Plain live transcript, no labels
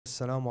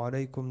السلام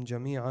عليكم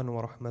جميعا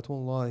ورحمة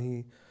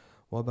الله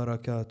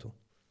وبركاته.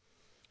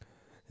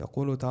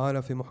 يقول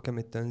تعالى في محكم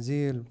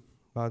التنزيل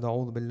بعد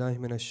أعوذ بالله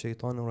من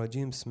الشيطان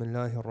الرجيم بسم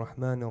الله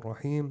الرحمن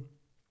الرحيم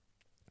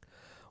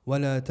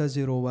ولا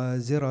تزر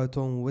وازرة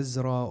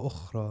وزر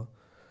أخرى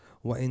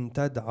وإن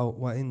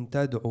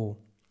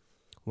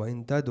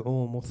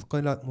تدعو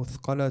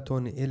مثقلة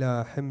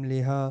إلى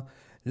حملها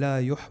لا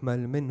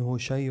يحمل منه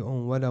شيء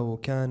ولو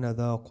كان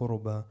ذا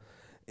قربى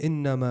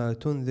إنما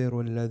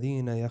تنذر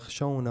الذين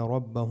يخشون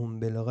ربهم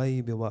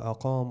بالغيب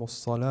وأقاموا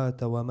الصلاة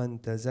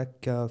ومن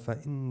تزكى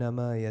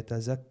فإنما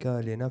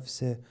يتزكى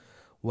لنفسه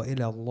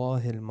وإلى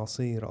الله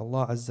المصير.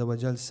 Allah Azza wa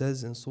Jal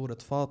says in Surah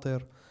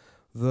Fatir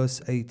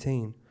verse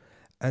 18,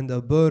 and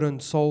a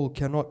burdened soul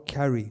cannot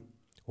carry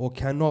or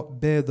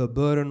cannot bear the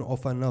burden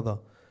of another.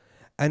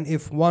 And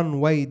if one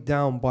weighed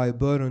down by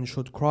burden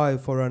should cry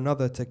for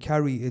another to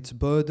carry its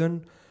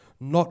burden,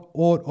 not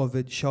aught of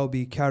it shall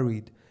be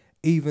carried,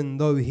 even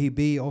though he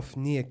be of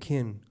near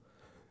kin.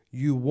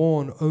 You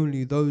warn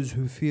only those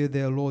who fear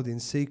their Lord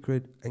in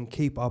secret and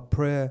keep up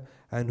prayer,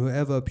 and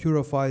whoever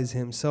purifies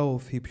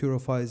himself, he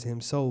purifies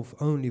himself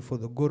only for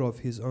the good of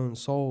his own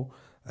soul,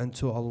 and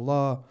to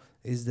Allah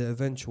is the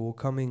eventual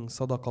coming.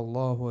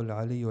 Sadaqallahu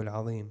al-Aliyyul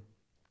Azim.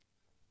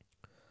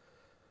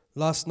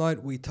 Last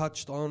night we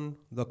touched on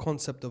the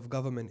concept of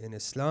government in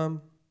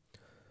Islam,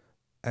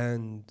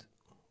 and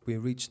we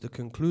reached the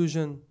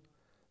conclusion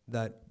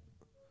that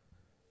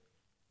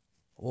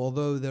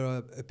although there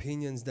are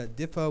opinions that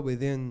differ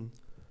within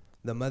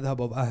the madhab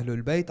of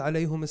Ahlul Bayt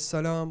alayhum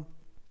as-salam,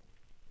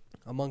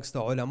 amongst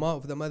the ulama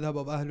of the madhab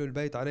of Ahlul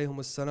Bayt alayhum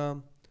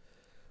as-salam,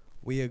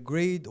 we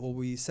agreed, or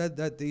we said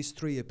that these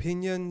three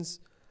opinions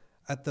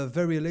at the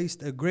very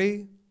least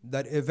agree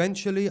that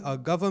eventually a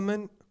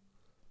government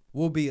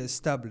will be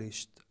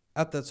established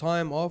at the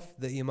time of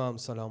the Imam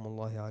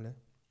salamullahi alayh.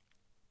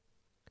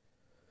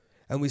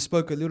 And we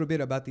spoke a little bit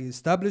about the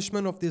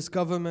establishment of this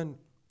government.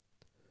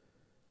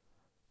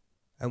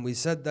 And we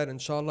said that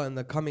inshallah in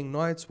the coming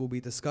nights we'll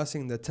be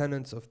discussing the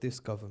tenets of this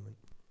government.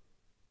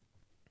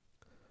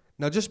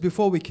 Now just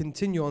before we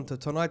continue on to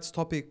tonight's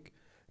topic,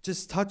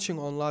 just touching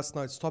on last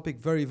night's topic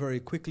very, very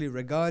quickly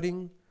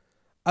regarding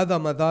other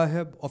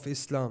madhahib of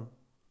Islam,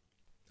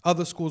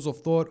 other schools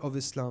of thought of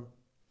Islam.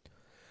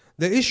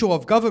 The issue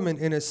of government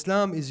in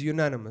Islam is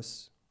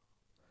unanimous.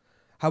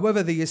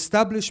 However, the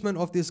establishment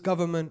of this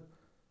government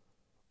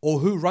or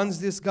who runs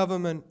this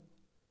government,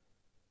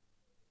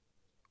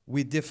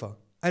 we differ.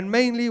 And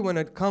mainly when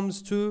it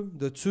comes to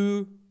the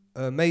two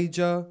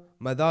major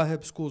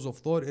madhahib schools of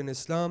thought in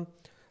Islam,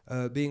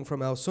 being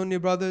from our Sunni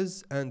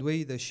brothers and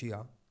we the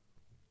Shia.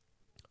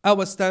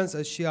 Our stance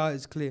as Shia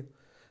is clear.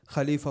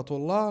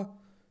 Khalifatullah,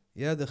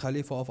 the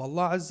Khalifa of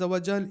Allah Azza wa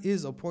Jal,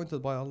 is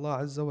appointed by Allah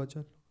Azza wa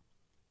Jal.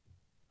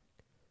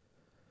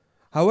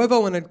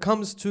 However, when it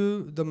comes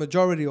to the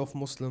majority of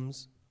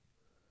Muslims,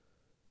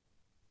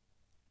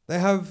 they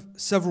have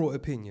several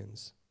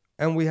opinions.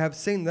 And we have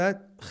seen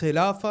that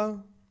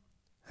Khilafah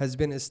has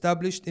been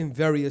established in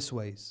various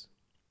ways.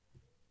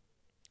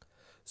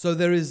 So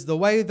there is the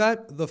way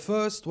that the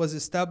first was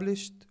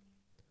established,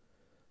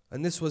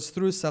 and this was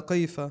through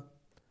Saqifa,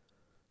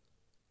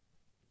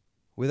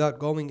 without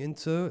going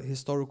into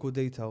historical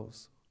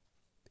details.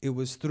 It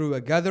was through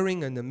a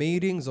gathering and the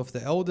meetings of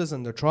the elders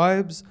and the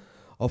tribes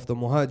of the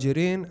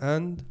Muhajirin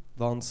and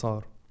the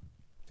Ansar.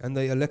 And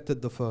they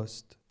elected the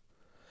first.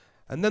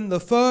 And then the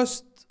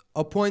first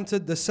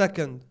appointed the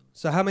second.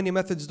 So how many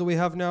methods do we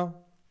have now?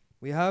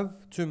 We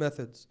have two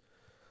methods.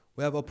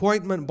 We have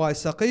appointment by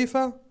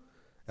Saqifa,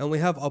 and we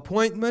have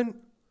appointment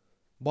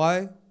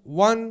by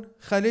one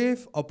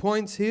Khalif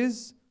appoints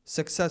his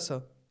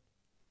successor.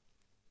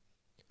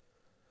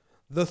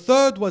 The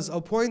third was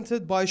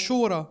appointed by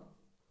Shura,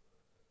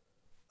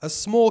 a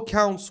small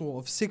council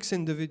of 6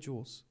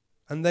 individuals,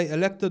 and they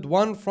elected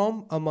one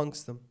from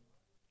amongst them.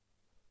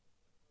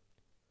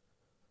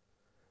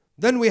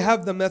 Then we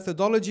have the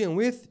methodology in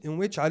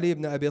which Ali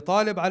ibn Abi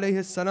Talib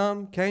alayhi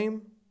salam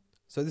came.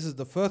 So this is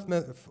the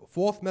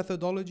fourth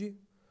methodology,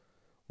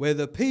 where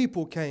the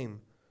people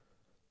came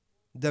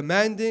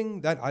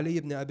demanding that Ali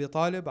ibn Abi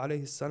Talib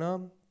alayhi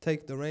salam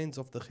take the reins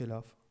of the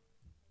Khilafah.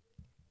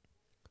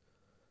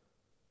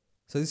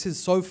 So this is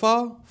so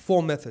far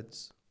 4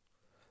 methods.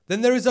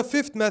 Then there is a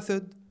 5th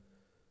method,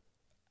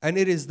 and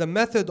it is the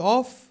method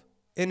of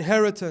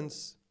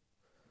inheritance.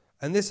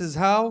 And this is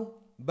how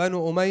Banu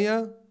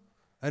Umayyah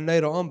and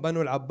later on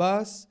Banu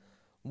al-Abbas,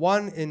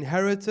 one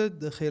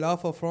inherited the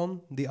Khilafah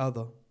from the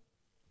other.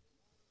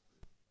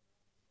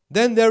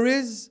 Then there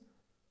is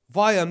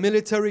via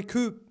military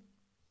coup,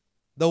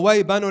 the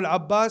way Banu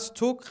al-Abbas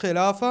took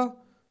Khilafah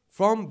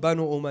from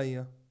Banu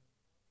Umayyah.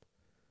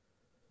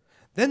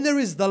 Then there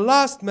is the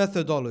last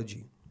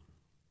methodology,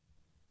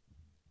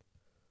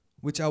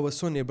 which our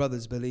Sunni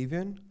brothers believe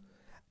in,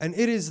 and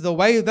it is the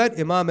way that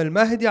Imam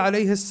al-Mahdi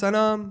alayhi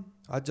salam,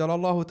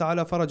 ajjalallahu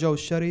ta'ala farajahu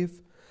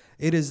al-sharif,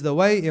 it is the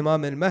way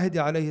Imam al-Mahdi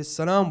alayhi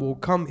salam will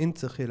come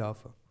into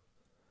Khilafah.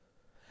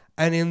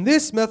 And in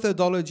this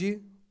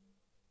methodology,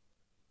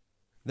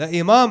 The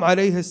Imam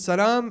alayhi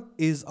salam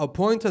is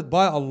appointed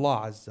by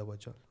Allah Azza wa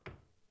Jal.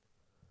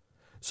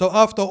 So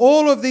after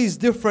all of these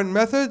different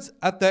methods,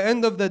 at the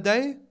end of the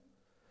day,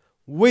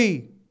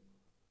 we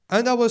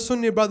and our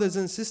Sunni brothers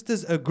and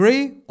sisters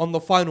agree on the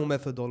final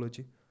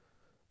methodology.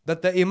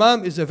 That the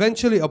Imam is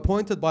eventually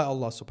appointed by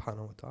Allah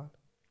subhanahu wa ta'ala.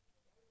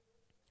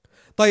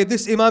 طيب,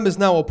 this Imam is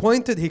now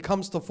appointed, he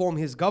comes to form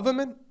his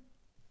government.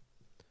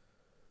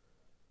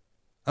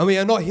 And we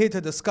are not here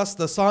to discuss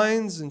the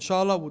signs.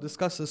 Inshallah, we'll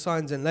discuss the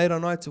signs in later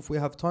nights if we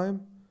have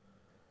time.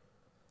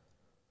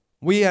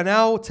 We are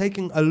now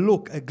taking a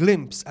look, a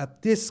glimpse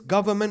at this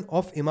government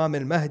of Imam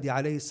al-Mahdi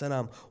alayhi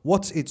salam.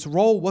 What's its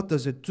role? What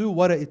does it do?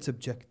 What are its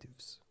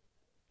objectives?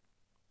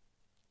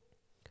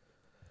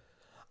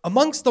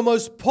 Amongst the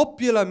most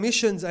popular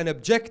missions and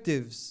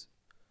objectives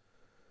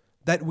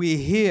that we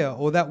hear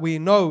or that we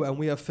know and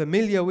we are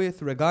familiar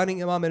with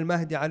regarding Imam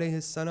al-Mahdi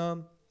alayhi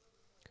salam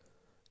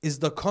is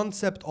the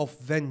concept of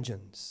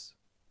vengeance.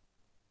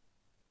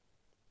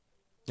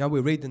 Now we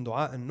read in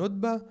Dua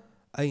al-Nudba,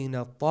 أين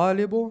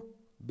الطالب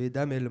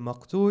بدم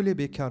المقتول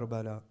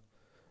بكربلاء,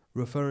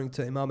 referring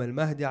to Imam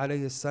al-Mahdi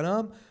alayhi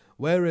salam,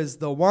 where is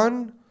the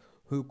one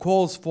who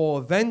calls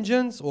for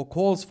vengeance or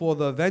calls for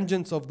the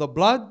vengeance of the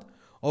blood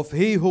of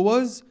he who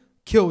was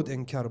killed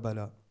in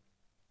Karbala.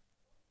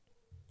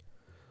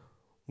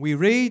 We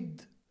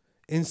read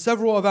in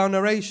several of our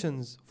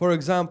narrations, for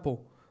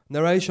example,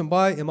 narration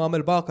by Imam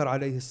al-Baqir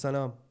alayhi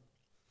salam,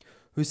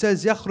 who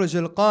says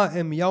يخرج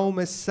القائم يوم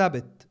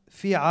السبت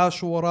في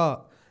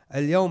عاشوراء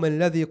اليوم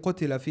الذي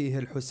قتل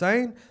فيه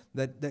الحسين,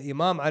 that the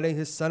Imam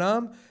alayhi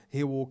salam,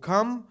 he will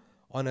come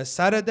on a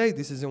Saturday.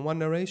 This is in one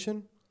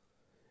narration.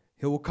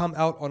 He will come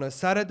out on a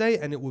Saturday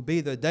and it will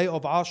be the day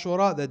of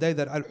Ashura, the day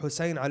that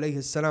Al-Hussein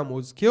alayhi salam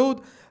was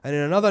killed. And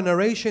in another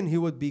narration, he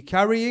would be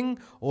carrying,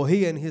 or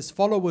he and his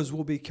followers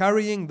will be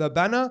carrying the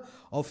banner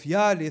of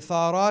Ya li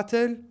Tharat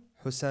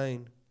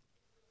al-Hussein,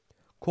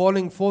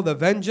 calling for the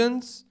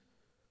vengeance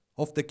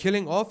of the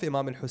killing of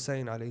Imam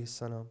al-Hussein alayhi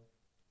salam,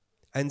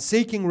 and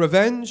seeking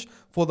revenge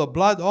for the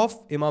blood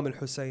of Imam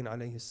al-Hussein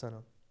alayhi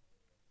salam.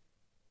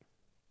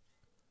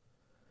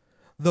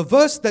 The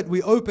verse that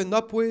we opened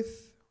up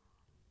with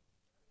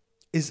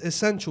is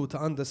essential to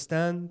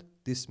understand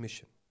this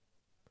mission.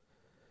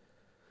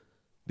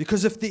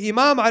 Because if the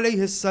Imam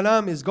alayhi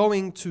salam is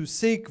going to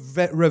seek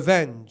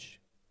revenge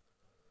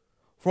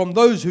from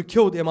those who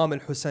killed Imam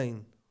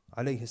al-Hussein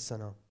alayhi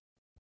salam,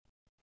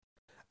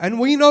 and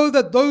we know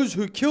that those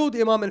who killed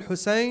Imam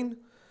al-Hussein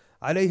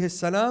alayhi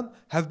salam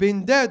have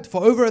been dead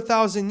for over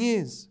 1,000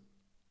 years.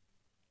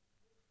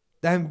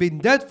 They have been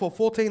dead for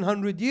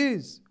 1400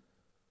 years.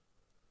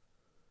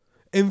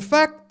 In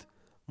fact,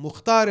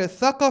 Mukhtar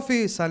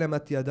al-Thaqafi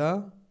salamat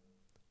yada,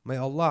 may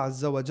Allah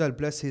Azza wa Jal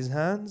bless his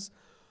hands,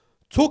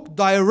 took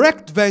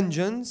direct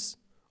vengeance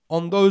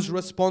on those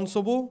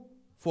responsible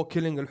for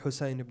killing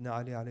al-Hussein ibn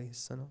Ali alayhi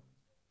salam.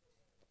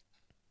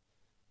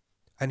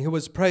 And he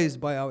was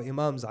praised by our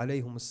Imams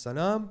alayhum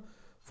salam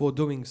for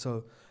doing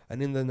so.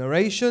 And in the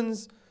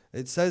narrations,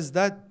 it says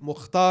that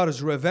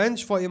Mukhtar's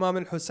revenge for Imam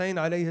al-Hussein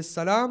alayhi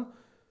salam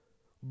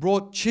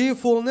brought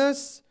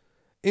cheerfulness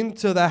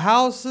into the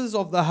houses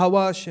of the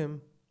Hawashim,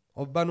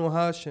 of Banu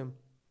Hashim,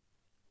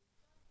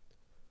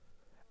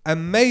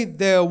 and made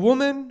their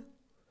women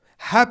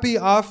happy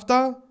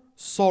after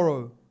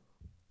sorrow.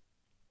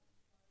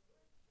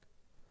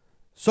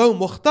 So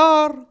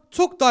Mukhtar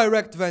took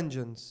direct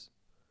vengeance.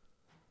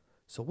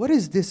 So what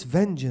is this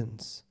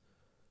vengeance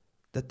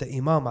that the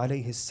Imam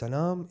alayhi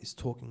salam is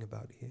talking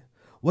about here?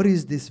 What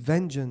is this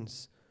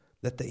vengeance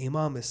that the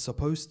Imam is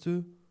supposed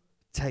to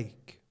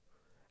take?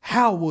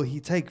 How will he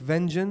take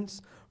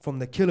vengeance from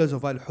the killers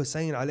of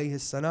Al-Hussein alayhi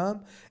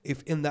salam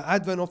if in the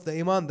advent of the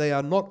Imam they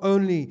are not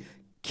only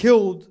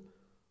killed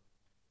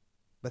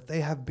but they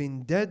have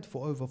been dead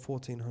for over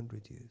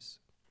 1400 years?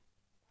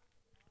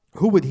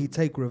 Who would he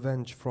take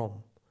revenge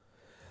from?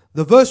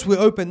 The verse we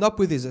opened up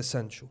with is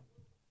essential.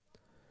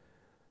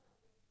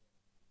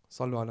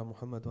 Sallu ala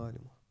Muhammad wa ali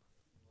Muhammad.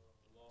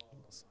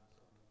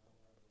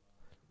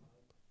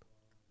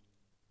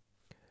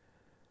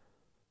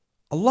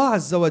 Allah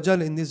Azza wa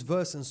Jal in this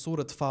verse in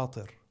Surah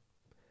Fatir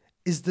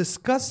is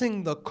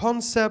discussing the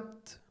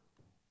concept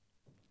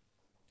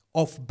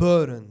of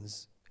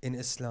burdens in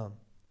Islam.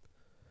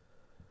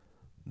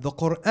 The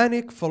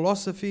Quranic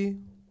philosophy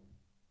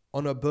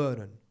on a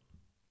burden.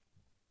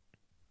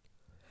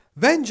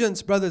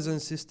 Vengeance, brothers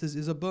and sisters,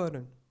 is a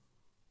burden.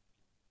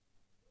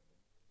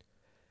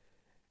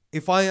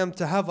 If I am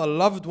to have a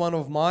loved one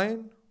of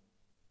mine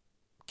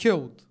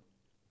killed,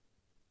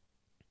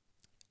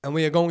 and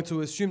we are going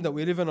to assume that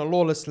we live in a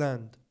lawless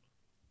land,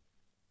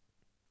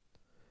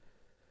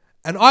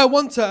 and I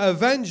want to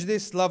avenge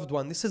this loved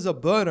one, this is a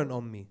burden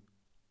on me.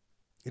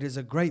 It is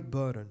a great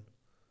burden.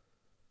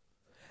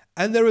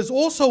 And there is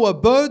also a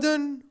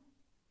burden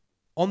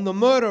on the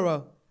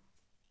murderer.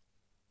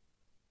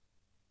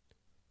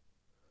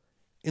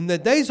 In the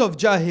days of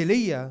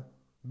Jahiliyyah,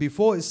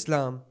 before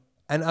Islam,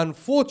 and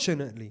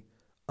unfortunately,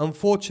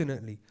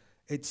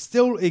 it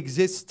still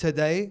exists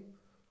today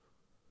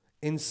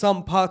in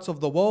some parts of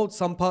the world,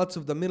 some parts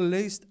of the Middle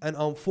East, and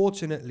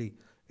unfortunately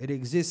it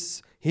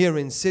exists here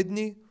in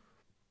Sydney,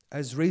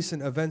 as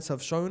recent events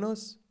have shown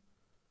us,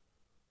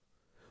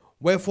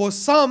 where for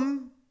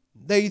some,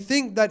 they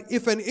think that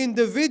if an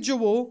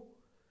individual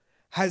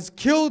has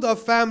killed a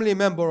family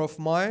member of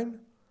mine,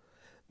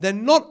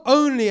 then not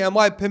only am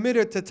I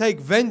permitted to take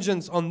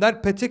vengeance on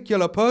that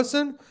particular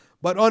person,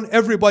 but on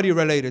everybody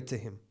related to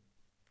him.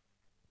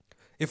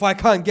 If I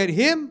can't get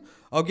him,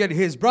 I'll get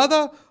his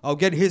brother, I'll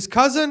get his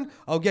cousin,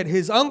 I'll get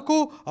his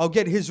uncle, I'll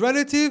get his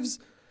relatives.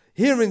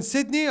 Here in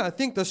Sydney, I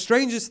think the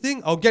strangest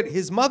thing, I'll get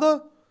his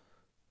mother.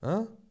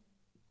 Huh?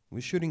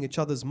 We're shooting each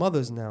other's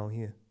mothers now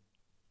here.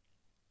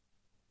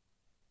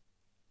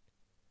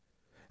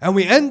 And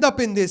we end up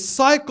in this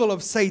cycle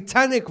of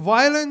satanic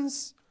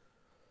violence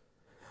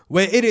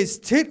where it is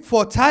tit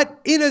for tat,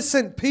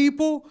 innocent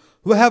people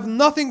who have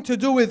nothing to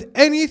do with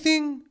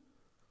anything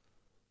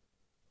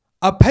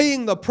are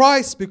paying the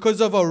price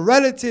because of a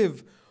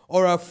relative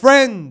or a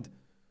friend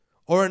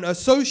or an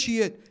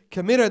associate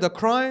committed a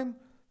crime,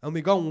 and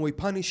we go and we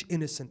punish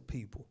innocent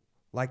people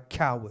like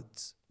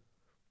cowards.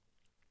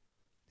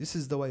 This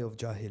is the way of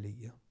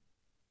Jahiliyyah.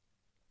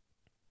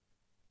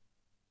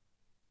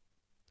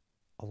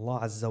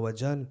 Allah Azza wa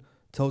Jal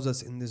tells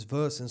us in this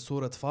verse in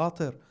Surah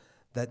Fatir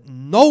that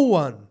no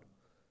one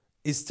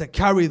is to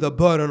carry the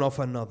burden of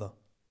another.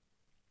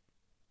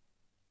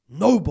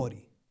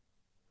 Nobody.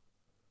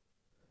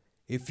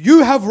 If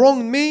you have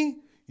wronged me,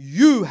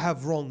 you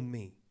have wronged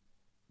me.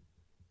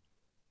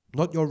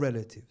 Not your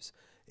relatives.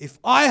 If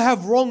I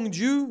have wronged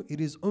you,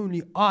 it is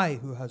only I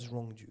who has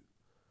wronged you.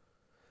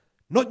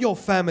 Not your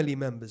family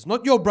members,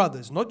 not your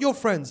brothers, not your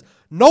friends.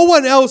 No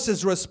one else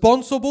is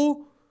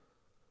responsible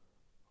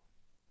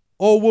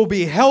or will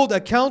be held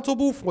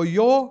accountable for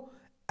your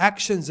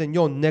actions and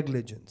your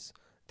negligence.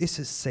 This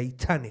is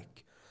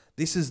satanic.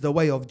 This is the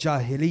way of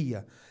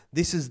Jahiliyyah.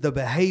 This is the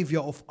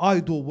behavior of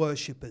idol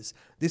worshippers.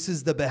 This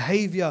is the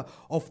behavior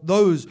of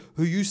those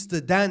who used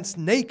to dance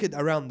naked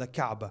around the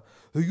Kaaba,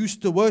 who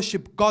used to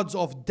worship gods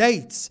of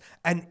dates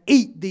and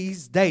eat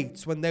these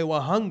dates when they were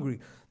hungry.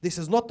 This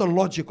is not the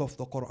logic of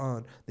the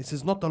Quran. This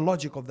is not the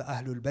logic of the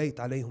Ahlul Bayt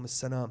alayhum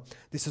as-salam.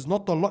 This is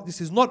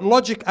not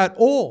logic at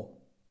all.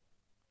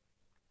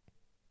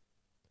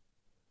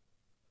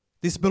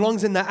 This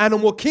belongs in the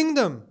animal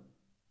kingdom.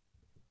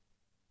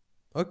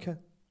 Okay.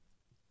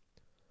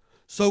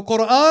 So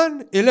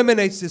Quran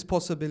eliminates this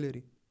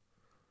possibility.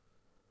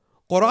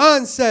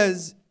 Quran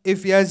says,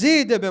 if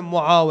Yazid ibn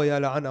Muawiyah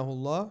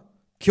la'anahullah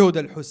killed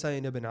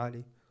al-Husayn ibn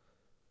Ali,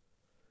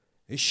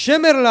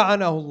 Shimr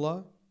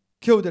la'anahullah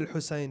killed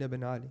al-Husayn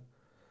ibn Ali,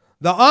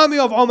 the army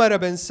of Umar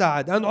ibn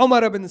Sa'ad and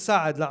Umar ibn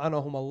Sa'ad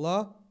la'anahum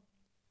Allah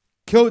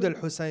killed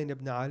al-Husayn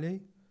ibn Ali,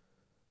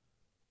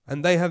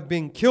 and they have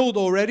been killed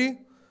already,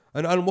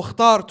 and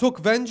Al-Mukhtar took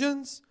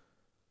vengeance,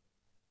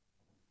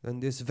 then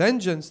this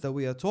vengeance that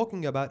we are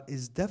talking about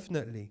is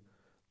definitely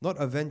not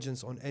a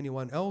vengeance on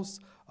anyone else.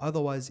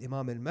 Otherwise,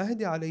 Imam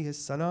al-Mahdi alayhi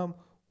salam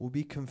will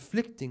be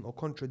conflicting or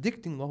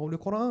contradicting the Holy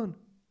Quran.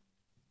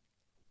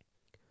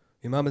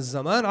 Imam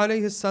al-Zaman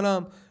alayhi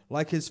salam,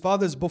 like his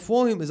fathers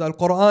before him, is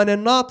al-Quran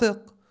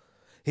al-Natiq.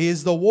 He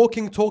is the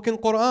walking, talking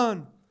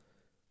Quran.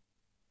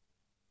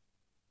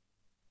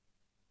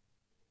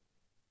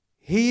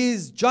 He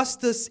is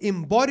justice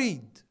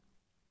embodied.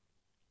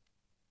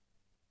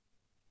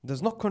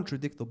 Does not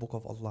contradict the book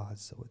of Allah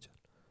Azza wa Jal.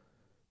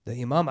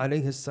 The Imam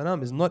alayhi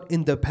salam is not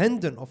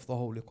independent of the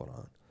Holy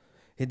Quran.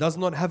 He does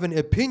not have an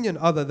opinion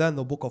other than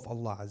the book of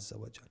Allah Azza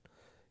wa Jal.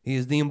 He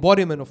is the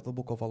embodiment of the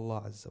book of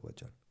Allah Azza wa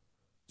Jal.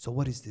 So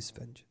what is this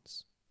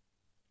vengeance?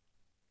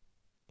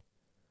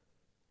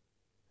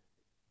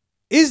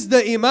 Is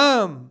the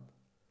Imam,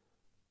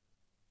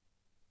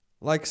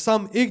 like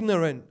some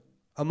ignorant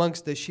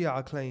amongst the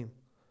Shia claim,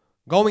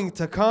 going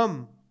to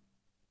come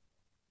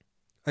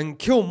and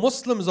kill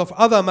Muslims of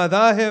other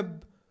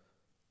madhahib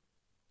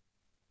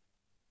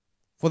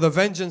for the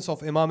vengeance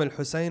of Imam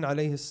al-Husayn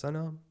alayhi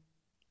salam?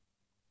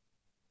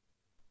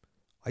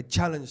 I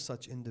challenge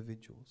such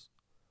individuals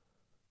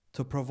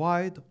to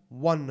provide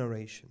one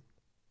narration.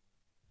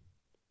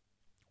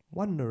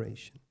 One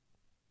narration.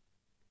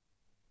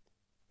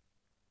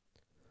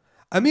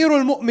 Amir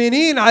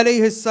al-Mu'mineen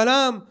alayhi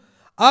salam,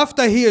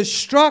 after he is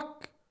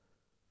struck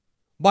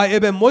by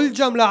Ibn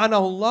Muljam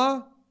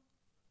la'anahullah,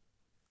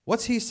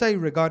 what's he say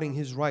regarding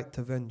his right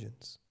to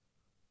vengeance?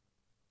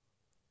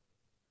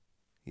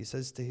 He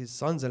says to his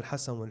sons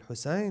Al-Hasan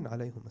wal-Husayn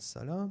alayhum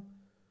as-salam,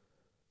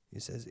 he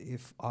says,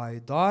 if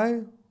I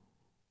die,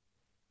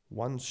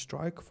 one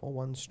strike for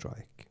one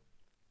strike.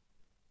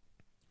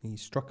 He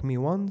struck me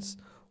once,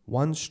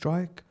 one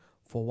strike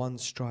for one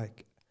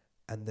strike,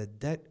 and the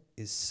debt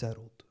is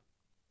settled.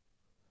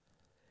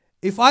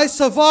 If I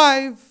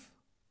survive,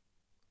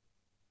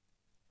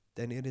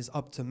 then it is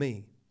up to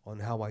me on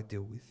how I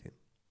deal with him.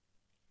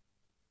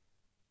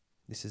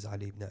 This is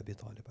Ali ibn Abi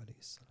Talib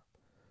alayhi salam.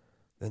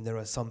 Then there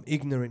are some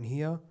ignorant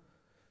here.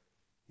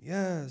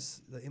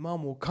 Yes, the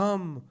Imam will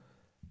come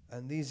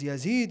and these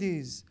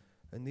Yazidis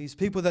and these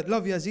people that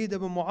love Yazid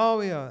ibn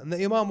Muawiyah, and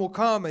the Imam will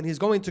come and he's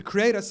going to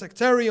create a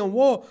sectarian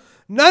war.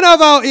 None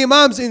of our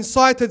Imams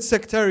incited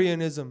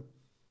sectarianism.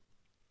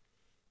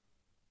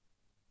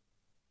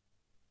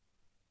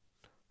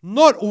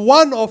 Not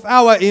one of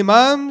our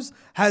Imams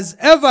has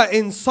ever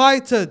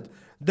incited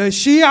the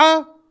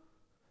Shia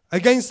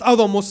against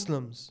other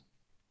Muslims.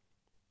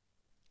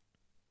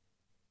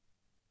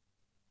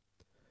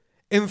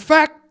 In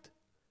fact,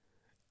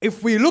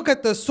 if we look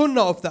at the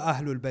Sunnah of the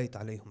Ahlul Bayt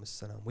alayhum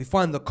as-salam, we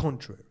find the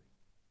contrary.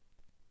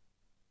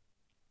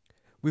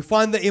 We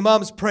find the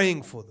Imams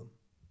praying for them.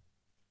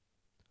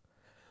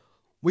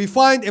 We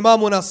find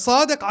Imamuna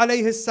Sadiq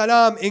alayhi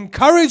salam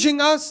encouraging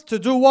us to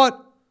do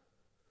what?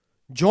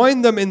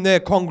 Join them in their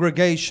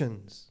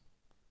congregations.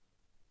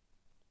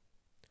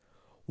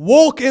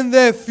 Walk in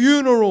their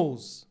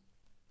funerals.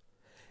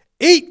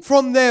 Eat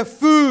from their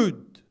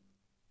food.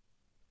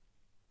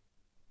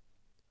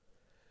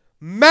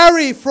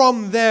 Marry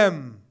from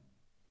them.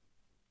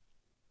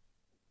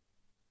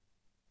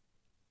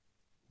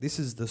 This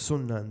is the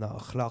sunnah and the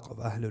akhlaq of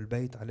Ahlul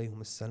Bayt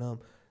alayhum as-salam.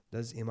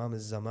 Does Imam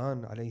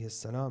al-Zaman alayhi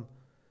salam,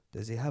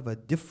 does he have a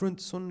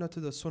different sunnah to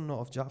the sunnah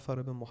of Ja'far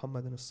ibn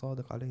Muhammad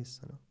al-Sadiq alayhi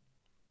salam?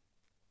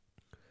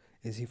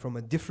 Is he from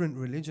a different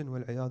religion?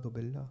 Wal-'iyadu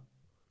billah.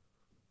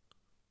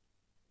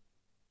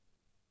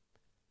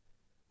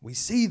 We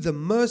see the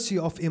mercy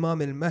of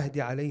Imam al-Mahdi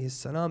alayhi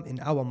salam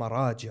in our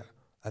maraji'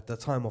 at the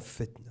time of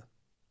fitna.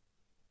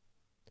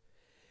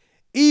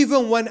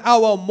 Even when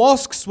our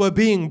mosques were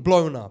being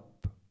blown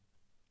up,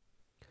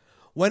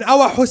 when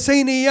our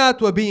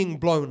Husayniyat were being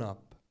blown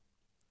up,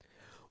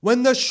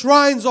 when the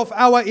shrines of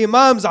our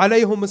Imams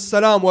alayhum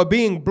as-salam were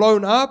being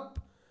blown up,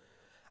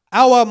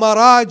 our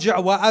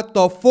maraji' were at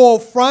the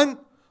forefront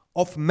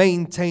of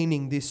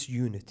maintaining this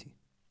unity.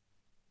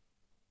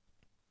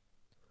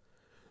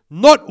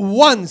 Not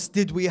once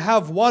did we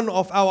have one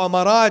of our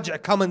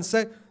maraji' come and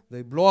say,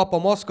 they blow up a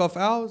mosque of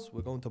ours,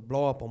 we're going to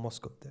blow up a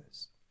mosque of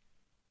theirs.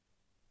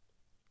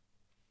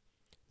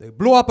 They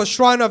blew up a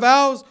shrine of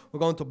ours, we're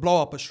going to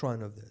blow up a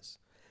shrine of theirs.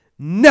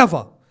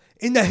 Never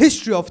in the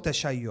history of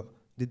Tashayyu'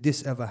 did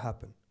this ever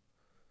happen.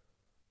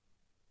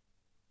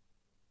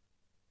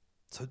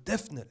 So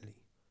definitely,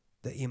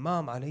 the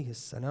Imam alayhi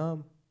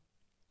salam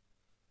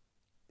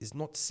is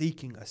not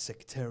seeking a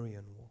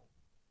sectarian war.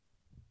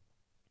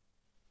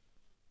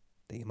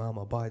 The Imam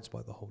abides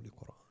by the Holy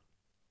Quran.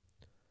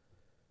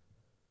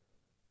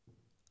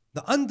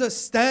 The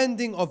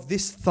understanding of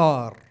this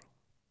thar,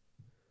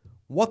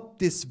 what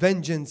this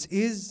vengeance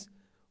is,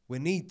 we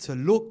need to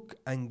look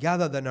and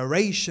gather the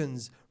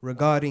narrations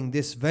regarding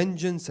this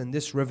vengeance and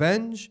this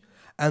revenge,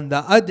 and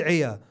the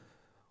ad'iyah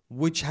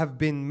which have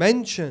been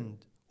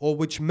mentioned or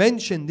which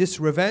mention this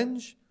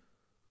revenge,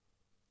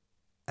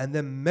 and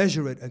then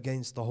measure it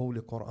against the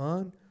Holy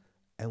Quran,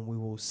 and we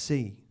will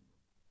see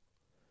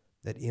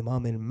that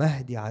Imam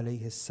al-Mahdi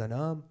alayhi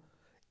salam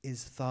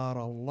is thar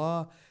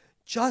Allah,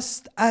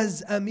 just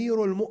as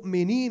Amirul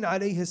Mu'mineen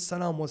alayhi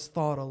salam was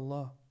thar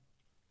Allah.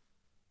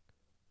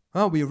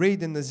 We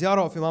read in the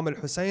ziyarah of Imam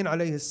al-Husayn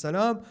alayhi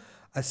salam,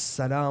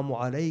 As-salamu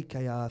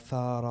alayka ya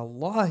thar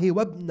Allahi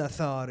wa ibn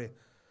tharih.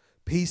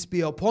 Peace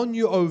be upon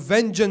you, O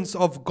vengeance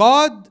of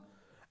God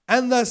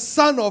and the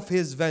son of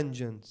his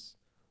vengeance.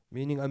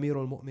 Meaning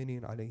Amirul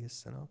Mu'mineen alayhi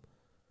salam.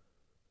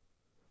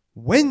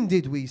 When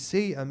did we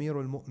see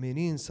Amirul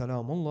Mu'mineen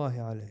salamullahi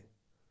alayhi,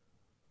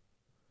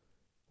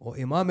 or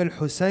Imam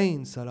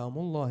al-Husayn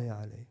salamullahi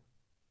alayhi,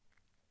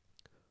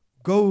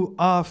 go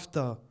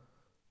after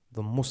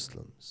the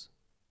Muslims,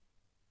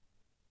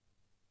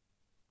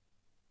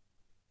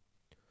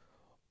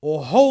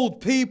 or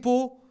hold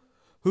people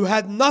who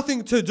had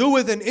nothing to do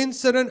with an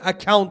incident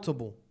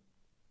accountable?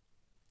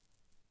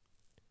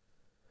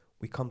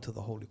 We come to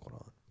the Holy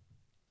Quran.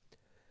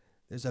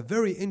 There's a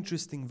very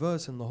interesting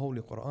verse in the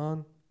Holy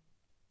Quran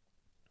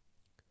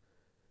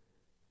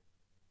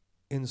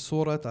in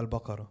Surah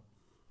Al-Baqarah,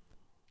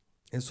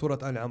 in Surah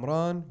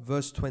Al-Imran,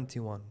 verse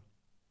 21.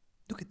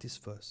 Look at this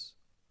verse.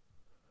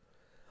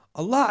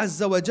 Allah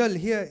Azza wa Jal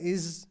here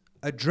is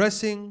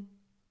addressing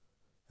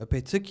a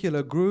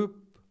particular group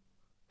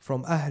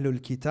from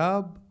Ahlul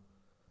Kitab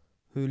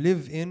who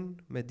live in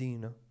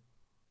Medina.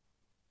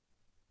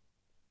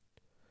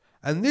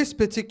 And this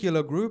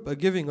particular group are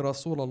giving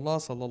Rasulullah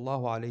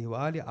sallallahu alayhi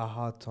wa alihi a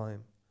hard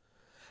time.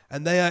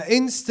 And they are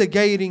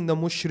instigating the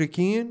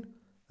mushrikeen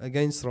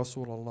against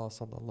Rasulullah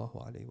sallallahu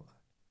alayhi wa alihi.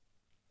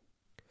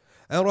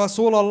 And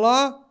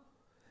Rasulullah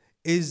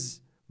is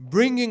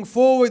bringing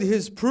forward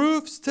his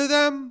proofs to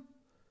them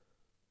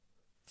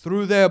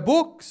through their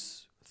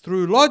books,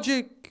 through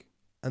logic,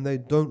 and they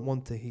don't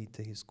want to heed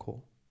to his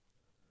call.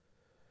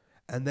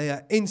 And they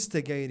are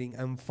instigating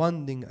and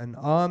funding and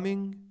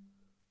arming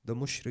the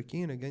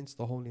mushrikeen against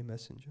the Holy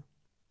Messenger.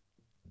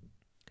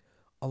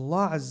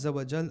 Allah Azza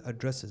wa Jal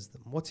addresses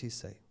them. What's he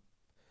say?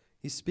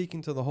 He's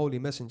speaking to the Holy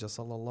Messenger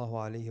sallallahu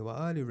alayhi wa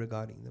alihi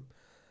regarding them.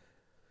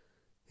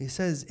 He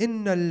says,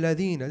 Inna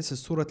alladhina, this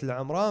is Surah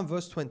Al-Imran,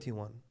 verse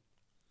 21.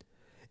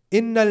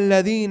 إن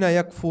الذين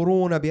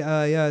يكفرون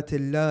بآيات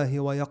الله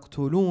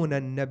ويقتلون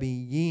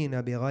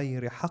النبيين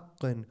بغير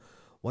حق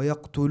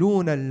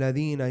ويقتلون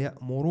الذين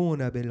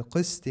يأمرون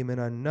بالقسط من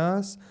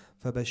الناس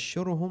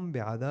فبشرهم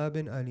بعذاب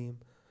أليم.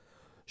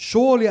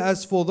 Surely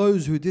as for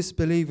those who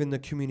disbelieve in the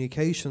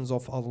communications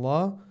of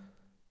Allah,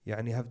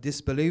 يعني have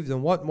disbelieved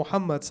in what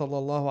Muhammad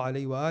sallallahu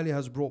alayhi wa alihi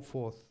has brought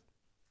forth,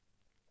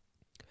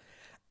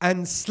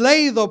 and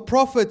slay the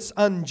prophets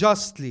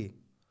unjustly,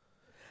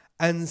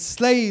 and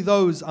slay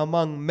those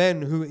among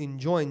men who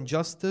enjoin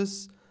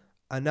justice,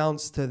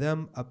 announce to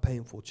them a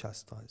painful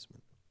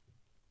chastisement.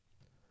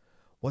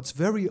 What's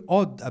very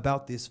odd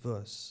about this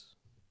verse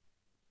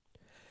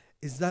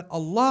is that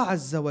Allah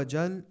Azza wa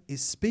Jal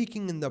is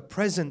speaking in the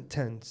present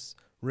tense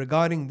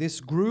regarding this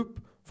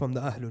group from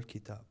the Ahlul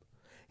Kitab.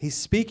 He's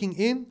speaking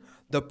in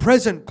the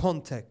present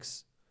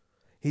context.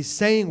 He's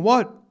saying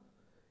what?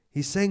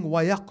 He's saying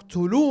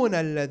وَيَقْتُلُونَ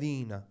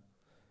الَّذِينَ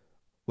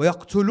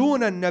وَيَقْتُلُونَ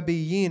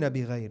النَّبِيِّينَ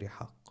بِغَيْرِ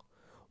حَقٍّ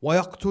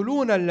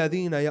وَيَقْتُلُونَ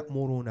الَّذِينَ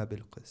يَأْمُرُونَ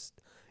بِالْقِسْطِ.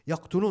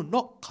 يَقْتُلُون,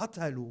 not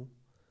قَتَلُوا,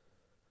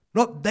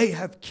 not they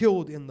have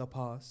killed in the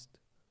past.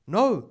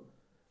 No,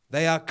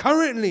 they are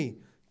currently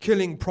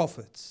killing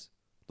prophets,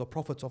 the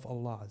prophets of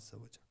Allah Azza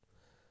wa Jal.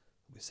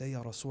 We say,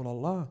 Ya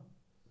Rasulullah,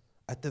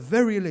 at the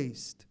very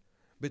least,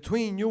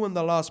 between you and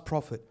the last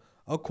prophet,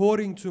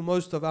 according to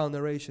most of our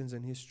narrations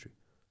in history,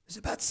 it's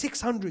about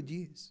 600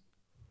 years.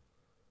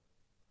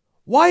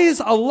 Why is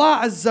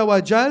Allah Azza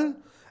wa Jal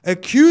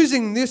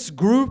accusing this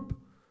group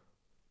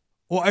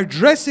or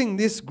addressing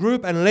this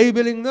group and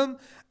labeling them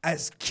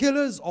as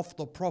killers of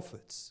the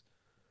prophets?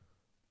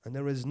 And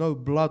there is no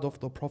blood of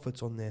the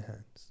prophets on their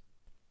hands.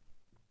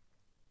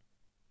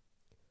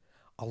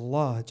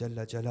 Allah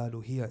Jalla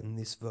Jalalu here in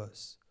this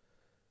verse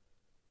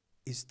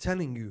is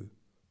telling you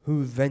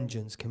who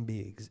vengeance can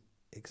be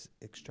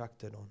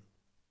exacted on.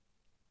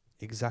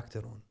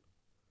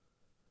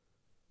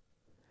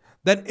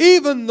 That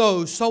even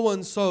though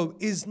so-and-so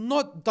is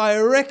not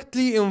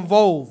directly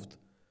involved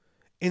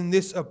in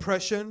this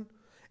oppression,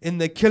 in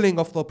the killing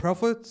of the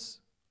prophets,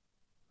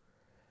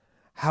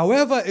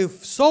 however,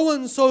 if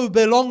so-and-so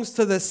belongs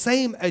to the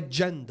same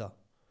agenda,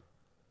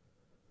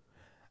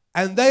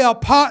 and they are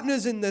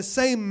partners in the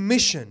same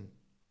mission,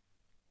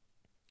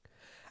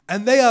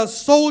 and they are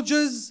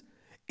soldiers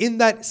in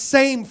that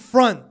same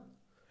front,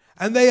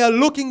 and they are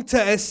looking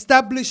to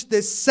establish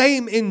the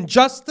same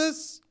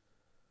injustice,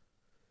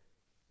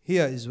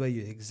 here is where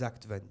you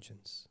exact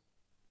vengeance.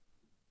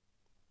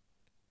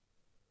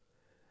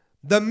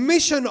 The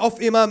mission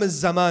of Imam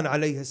al-Zaman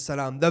alayhi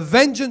salam, the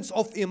vengeance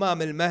of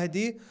Imam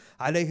al-Mahdi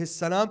alayhi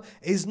salam,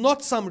 is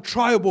not some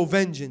tribal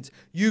vengeance.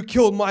 You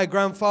killed my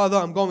grandfather,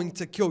 I'm going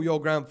to kill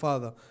your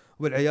grandfather.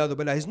 Wal-'iyadu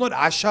billah. He's not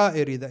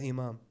Asha'iri, the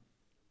Imam.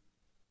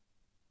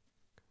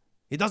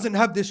 He doesn't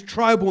have this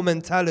tribal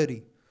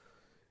mentality.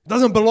 He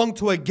doesn't belong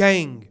to a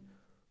gang.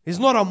 He's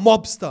not a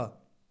mobster.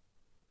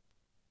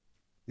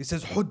 This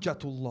is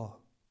Hujjatullah.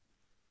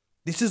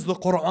 This is the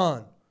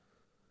Quran.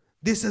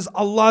 This is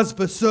Allah's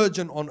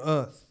visurgence on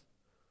earth.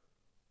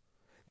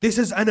 This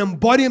is an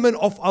embodiment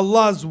of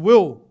Allah's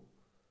will.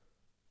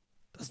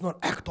 Does not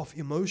act of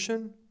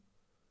emotion.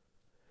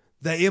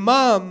 The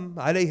Imam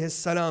alayhi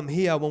salam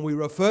here, when we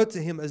refer to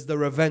him as the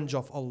revenge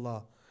of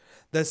Allah,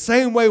 the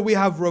same way we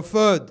have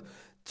referred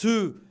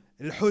to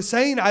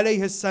Al-Hussein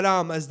alayhi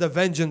salam as the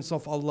vengeance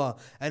of Allah,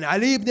 and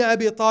Ali ibn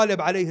Abi Talib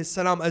alayhi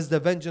salam as the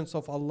vengeance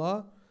of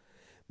Allah,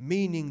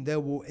 meaning they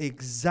will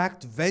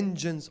exact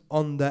vengeance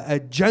on the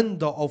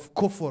agenda of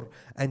kufr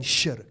and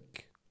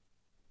shirk.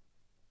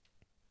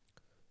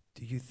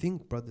 Do you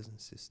think, brothers and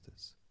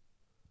sisters,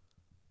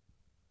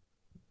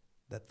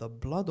 that the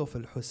blood of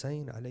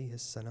Al-Hussein alayhi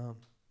salam,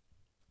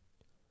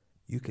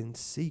 you can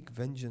seek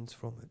vengeance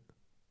from it,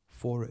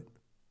 for it,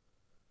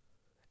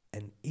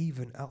 and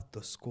even out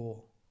the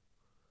score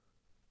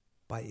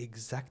by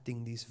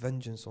exacting these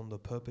vengeance on the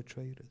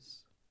perpetrators?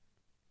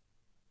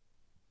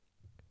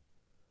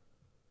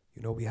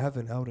 You know, we have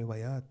in our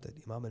riwayat that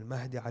Imam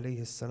al-Mahdi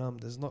alayhi salam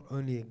does not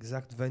only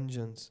exact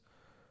vengeance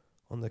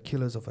on the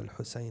killers of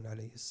Al-Hussein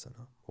alayhi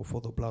salam, or for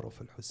the blood of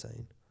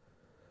Al-Hussein,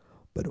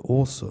 but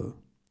also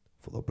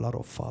for the blood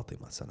of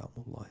Fatima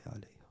salamullahi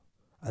alayha,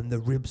 and the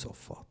ribs of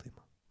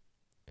Fatima.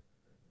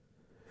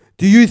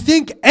 Do you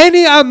think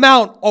any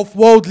amount of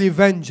worldly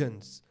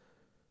vengeance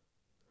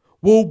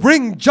will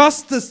bring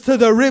justice to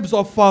the ribs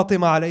of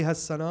Fatima alayha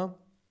salam?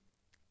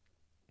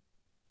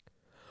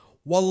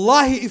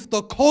 Wallahi, if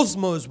the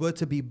cosmos were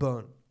to be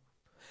burned,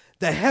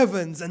 the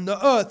heavens and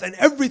the earth and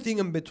everything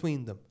in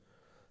between them,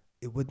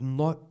 it would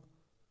not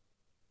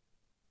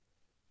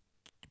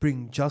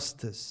bring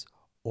justice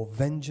or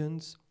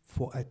vengeance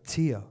for a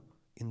tear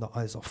in the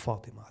eyes of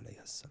Fatima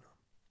alayhi salam,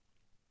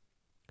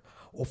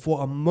 or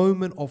for a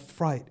moment of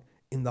fright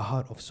in the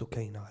heart of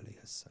Sukaina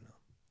alayhi salam,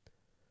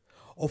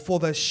 or for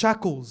the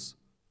shackles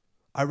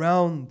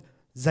around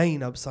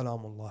Zainab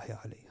salamullahi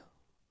alayha.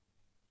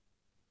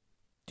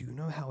 Do you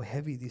know how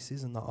heavy this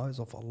is in the eyes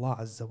of Allah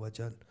Azza wa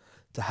Jal,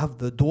 to have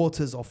the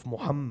daughters of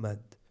Muhammad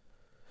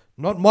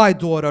not my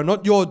daughter,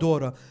 not your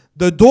daughter,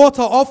 the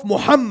daughter of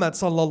Muhammad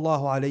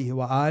sallallahu alayhi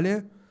wa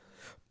alayhi,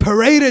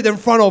 paraded in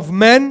front of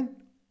men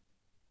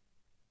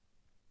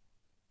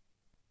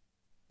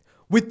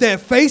with their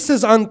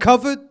faces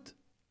uncovered?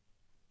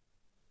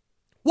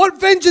 What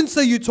vengeance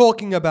are you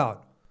talking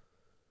about?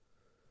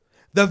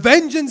 The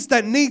vengeance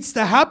that needs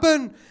to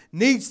happen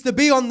needs to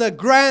be on the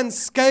grand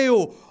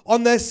scale,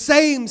 on the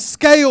same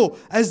scale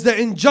as the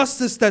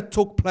injustice that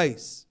took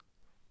place.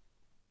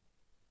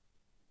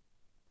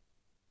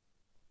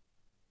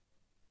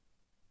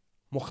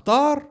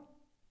 Mukhtar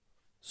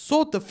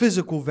sought the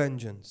physical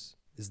vengeance.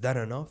 Is that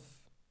enough?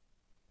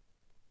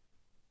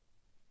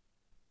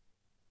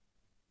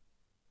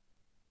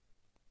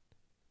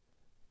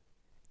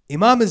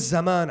 Imam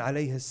al-Zaman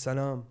alayhi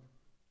salam,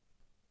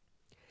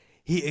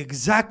 he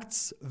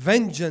exacts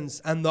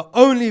vengeance, and the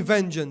only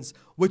vengeance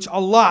which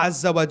Allah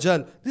Azza wa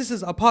Jal, this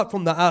is apart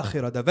from the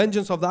akhirah, the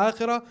vengeance of the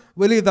akhirah,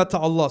 we leave that to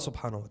Allah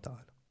subhanahu wa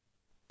ta'ala.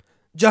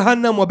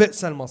 Jahannam wa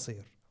bi'sa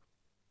al-masir.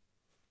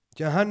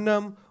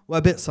 Jahannam wa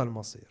bi'sa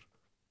al-masir.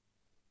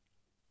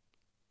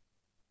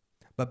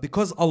 But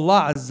because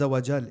Allah Azza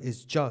wa Jal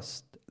is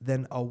just,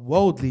 then a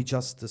worldly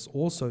justice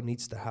also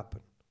needs to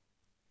happen.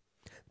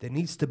 There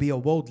needs to be a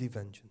worldly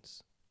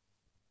vengeance.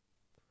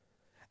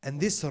 And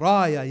this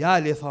raya, ya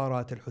li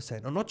tharat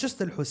al-Husayn, and not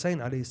just al-Husayn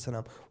alayhi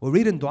salam. We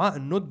read in Dua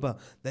al-Nudba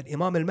that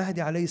Imam al-Mahdi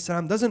alayhi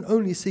salam doesn't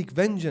only seek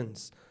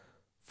vengeance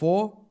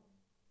for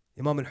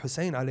Imam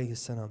al-Husayn alayhi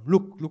salam.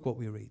 Look what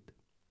we read.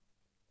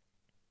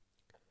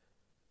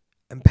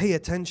 And pay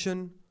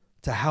attention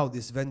to how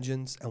this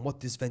vengeance and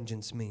what this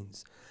vengeance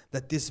means.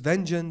 That this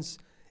vengeance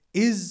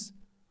is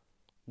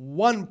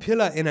one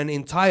pillar in an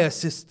entire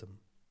system,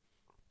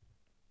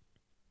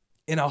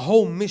 in a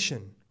whole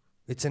mission.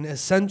 It's an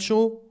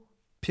essential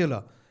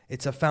pillar.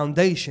 It's a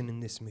foundation in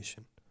this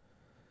mission.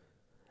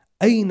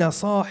 أين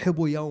صاحب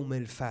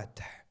يوم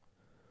الفتح?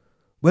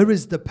 Where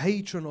is the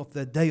patron of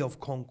the day of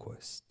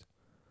conquest?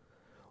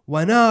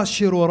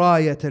 وناشر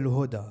راية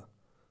الهدى,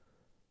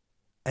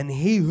 and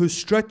he who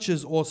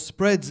stretches or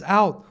spreads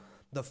out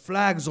the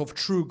flags of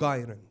true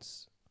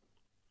guidance.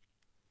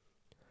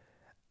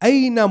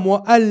 أين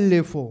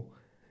مؤلف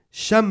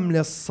شمل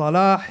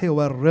الصلاح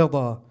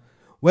والرضا?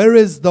 Where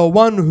is the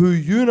one who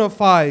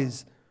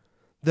unifies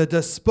the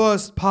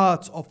dispersed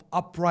parts of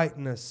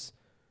uprightness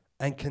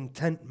and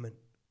contentment?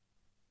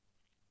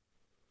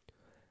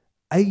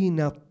 أين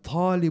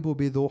الطالب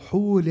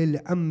بذحول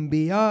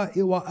الأنبياء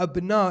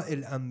وأبناء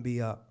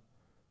الأنبياء?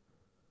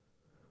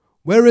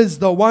 Where is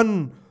the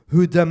one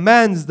who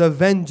demands the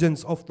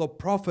vengeance of the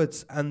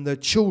prophets and the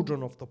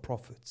children of the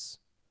prophets?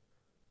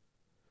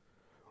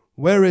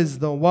 Where is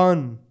the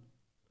one?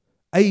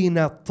 أين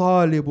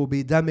الطالب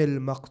بدم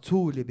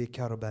المقتول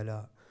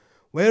بكربلاء?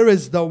 Where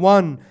is the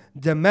one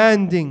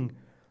demanding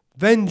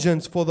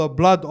vengeance for the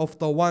blood of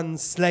the one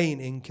slain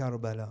in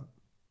Karbala?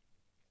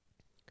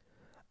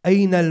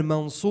 أين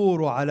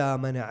المنصور على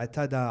من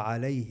اعتدى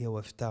عليه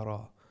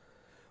وافترى?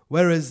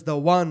 Where is the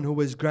one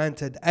who is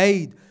granted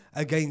aid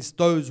against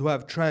those who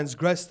have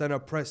transgressed and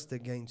oppressed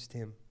against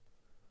him?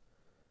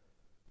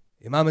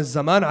 Imam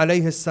al-Zaman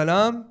alayhi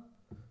salam,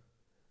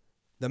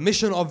 the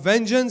mission of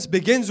vengeance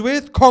begins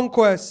with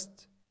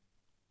conquest.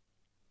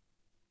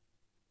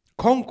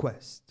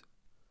 Conquest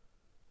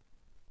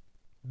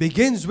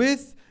begins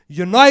with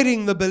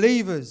uniting the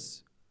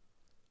believers,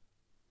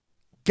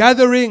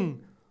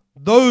 gathering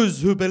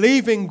those who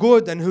believe in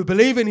good and who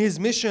believe in his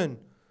mission,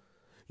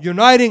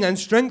 uniting and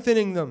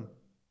strengthening them.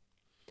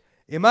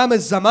 Imam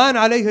al-Zaman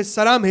alayhi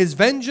salam, his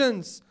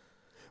vengeance,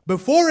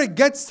 before it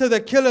gets to the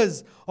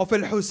killers of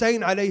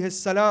al-Husayn alayhi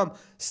salam,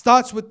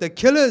 starts with the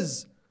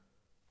killers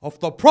of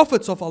the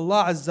prophets of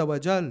Allah Azza wa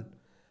Jal,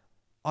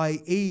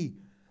 i.e.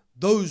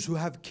 those who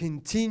have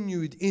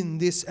continued in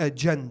this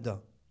agenda.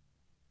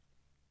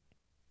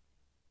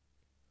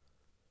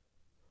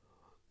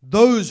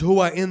 Those who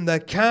are in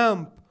the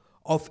camp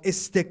of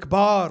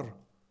istikbar,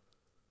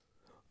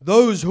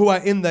 those who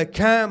are in the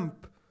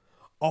camp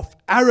of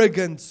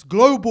arrogance,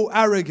 global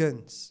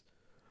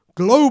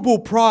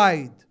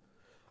pride,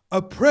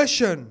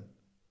 oppression,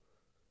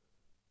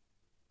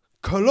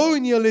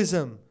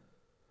 colonialism,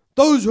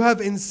 those who have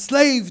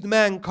enslaved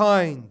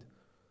mankind,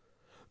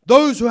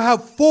 those who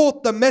have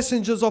fought the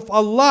messengers of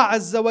Allah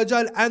Azza wa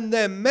Jal and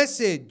their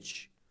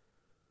message,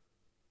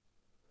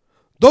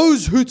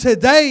 those who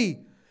today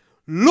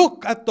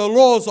look at the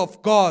laws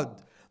of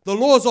God, the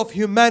laws of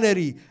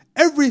humanity,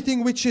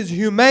 everything which is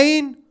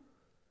humane,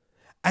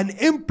 and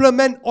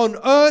implement on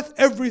earth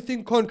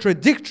everything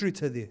contradictory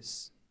to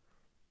this.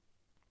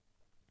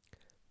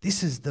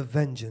 This is the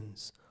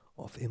vengeance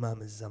of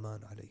Imam al-Zaman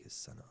alayhi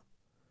salam.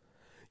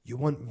 You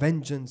want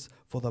vengeance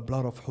for the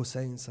blood of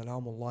Hussein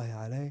salamullahi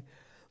alayhi?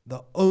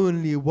 The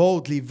only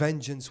worldly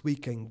vengeance we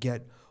can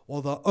get,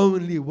 or the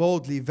only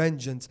worldly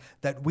vengeance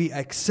that we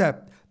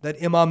accept,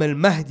 that Imam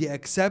al-Mahdi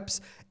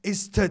accepts,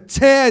 is to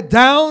tear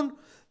down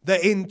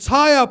the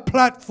entire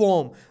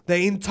platform,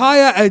 the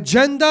entire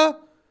agenda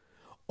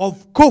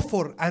of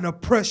kufr and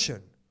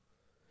oppression.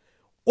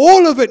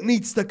 All of it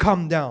needs to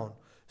come down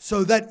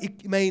so that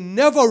it may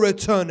never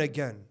return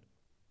again.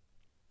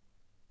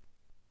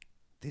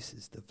 This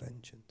is the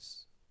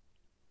vengeance.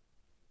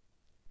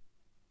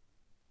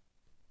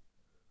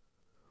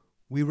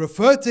 We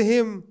refer to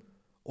him,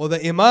 or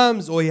the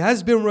Imams, or he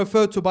has been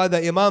referred to by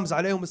the Imams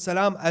alayhim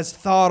salam as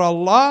Thar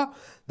Allah,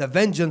 the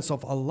vengeance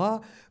of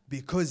Allah,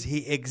 because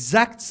he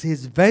exacts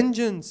his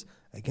vengeance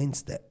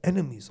against the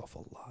enemies of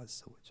Allah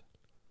Azza wa Jal.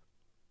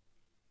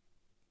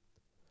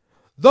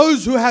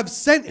 Those who have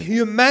sent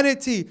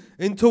humanity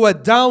into a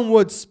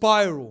downward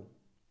spiral,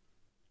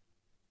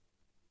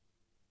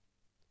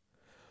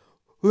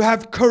 who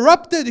have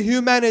corrupted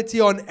humanity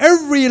on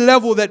every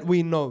level that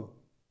we know.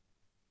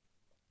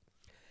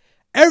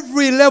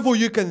 Every level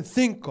you can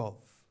think of.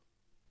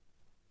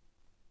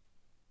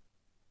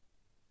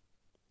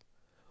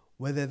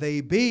 Whether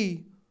they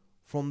be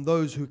from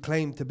those who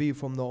claim to be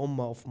from the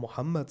ummah of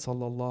Muhammad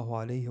sallallahu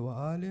alayhi wa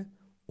alihi,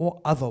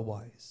 or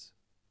otherwise.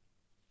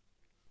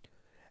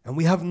 And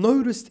we have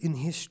noticed in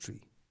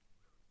history,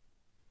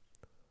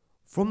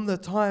 from the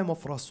time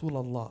of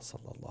Rasulullah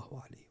sallallahu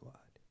alayhi wa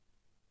alihi,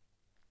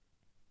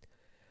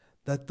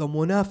 that the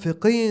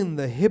munafiqeen,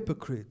 the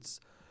hypocrites,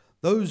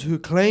 those who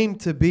claim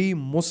to be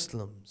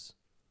Muslims,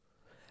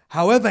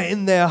 however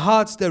in their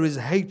hearts there is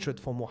hatred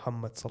for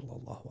Muhammad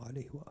sallallahu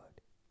alaihi wasallam,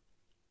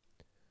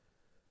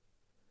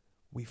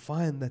 we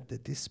find that the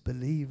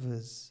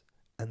disbelievers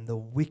and the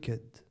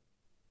wicked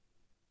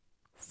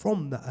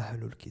from the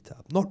Ahlul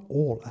Kitab, not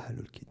all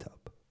Ahlul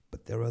Kitab,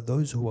 but there are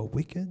those who are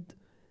wicked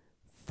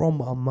from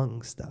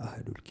amongst the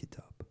Ahlul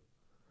Kitab.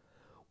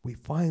 We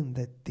find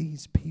that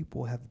these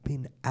people have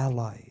been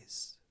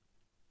allies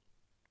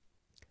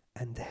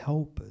and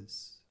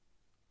helpers.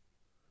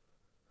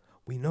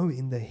 We know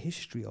in the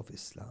history of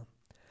Islam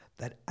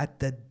that at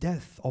the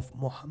death of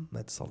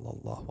Muhammad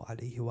sallallahu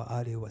alaihi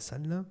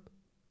wasallam,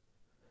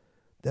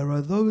 there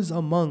are those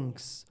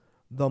amongst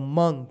the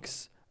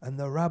monks and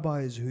the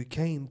rabbis who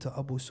came to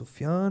Abu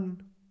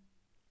Sufyan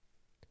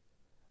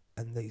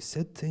and they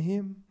said to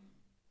him,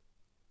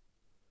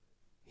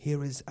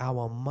 here is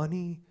our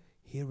money,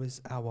 here is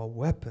our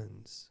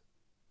weapons.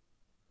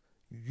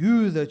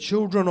 You, the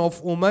children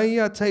of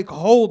Umayyah, take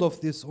hold of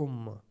this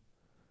ummah.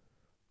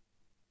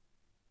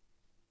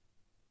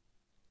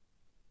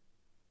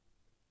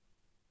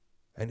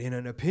 And in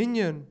an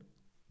opinion,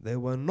 they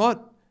were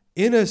not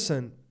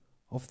innocent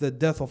of the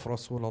death of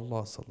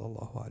Rasulullah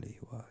sallallahu alaihi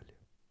wasallam.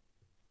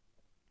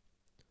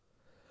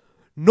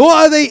 Nor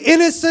are they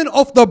innocent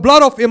of the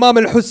blood of Imam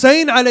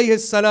al-Hussein alayhi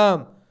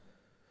salam.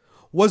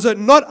 Was it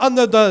not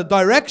under the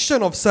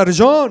direction of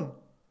Sarjan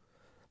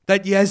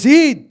that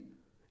Yazid,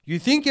 you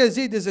think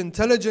Yazid is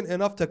intelligent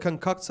enough to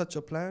concoct such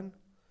a plan?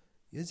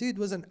 Yazid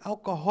was an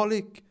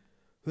alcoholic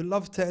who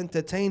loved to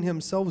entertain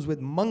himself with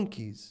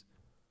monkeys.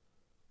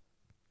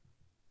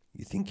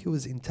 You think he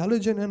was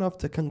intelligent enough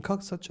to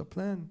concoct such a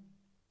plan?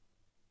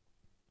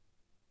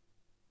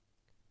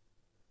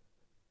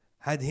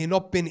 Had he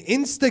not been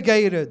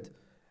instigated,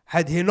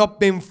 had he not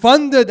been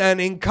funded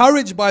and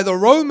encouraged by the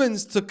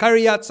Romans to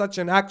carry out such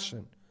an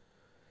action,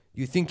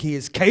 you think he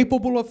is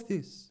capable of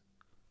this?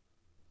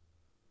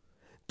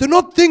 Do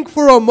not think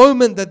for a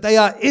moment that they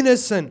are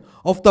innocent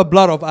of the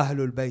blood of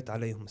Ahlul Bayt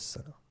alayhim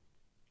salam.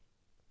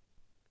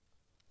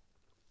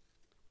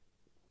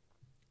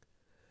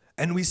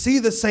 And we see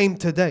the same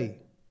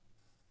today.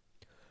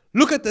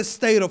 Look at the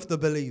state of the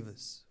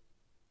believers.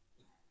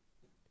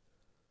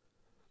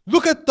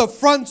 Look at the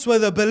fronts where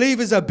the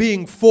believers are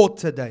being fought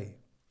today.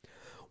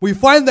 We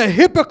find the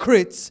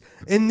hypocrites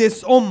in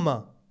this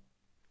ummah.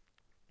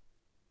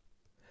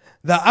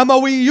 The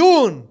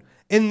Amawiyun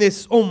in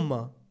this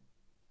ummah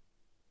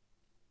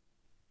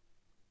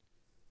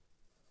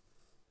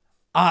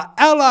are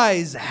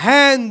allies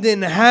hand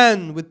in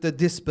hand with the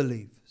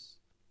disbelievers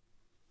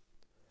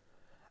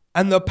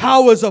and the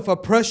powers of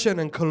oppression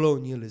and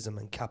colonialism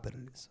and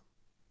capitalism.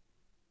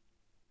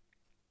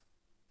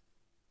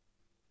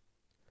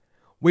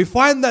 We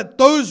find that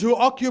those who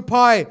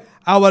occupy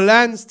our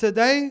lands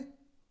today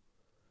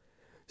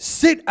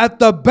sit at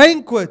the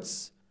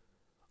banquets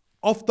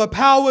of the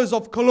powers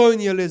of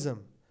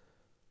colonialism.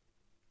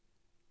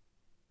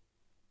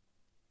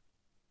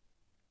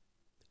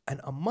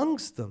 And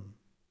amongst them,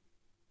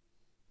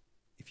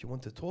 if you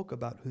want to talk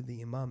about who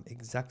the Imam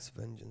exacts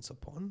vengeance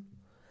upon,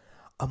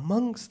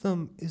 amongst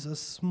them is a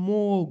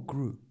small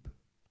group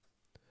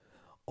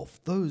of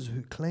those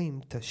who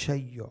claim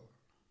tashayyu',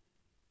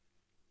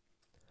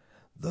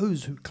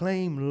 those who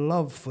claim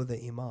love for the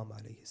Imam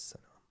alayhi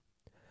salam,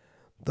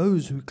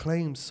 those who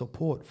claim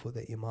support for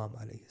the Imam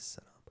alayhi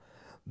salam,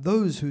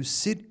 those who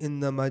sit in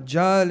the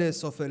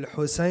majalis of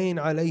al-Hussein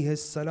alayhi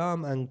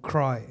salam and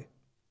cry.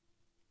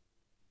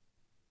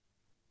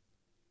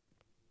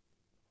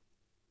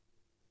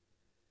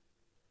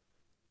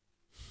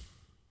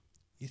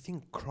 You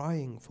think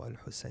crying for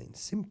al-Hussein,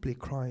 simply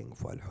crying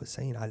for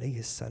al-Hussein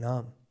alayhi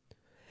salam,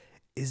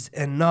 is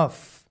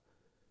enough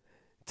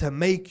to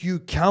make you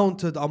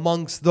counted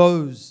amongst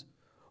those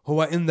who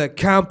are in the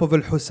camp of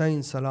al-Hussein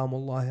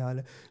salamullahi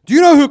alayhi? Do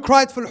you know who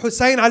cried for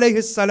al-Hussein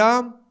alayhi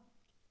salam?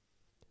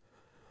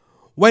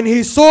 when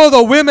he saw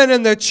the women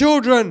and the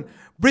children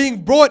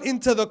being brought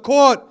into the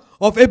court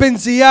of Ibn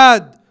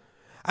Ziyad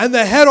and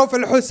the head of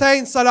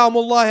Al-Hussein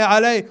salamullahi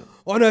alayhi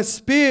on a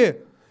spear,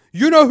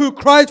 you know who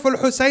cried for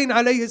Al-Hussein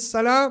alayhi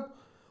salam?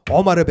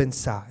 Umar ibn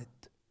Sa'd.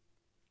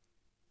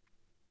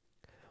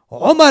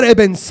 Umar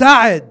ibn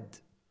Sa'd,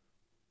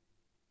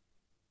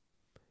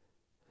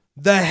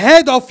 the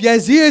head of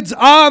Yazid's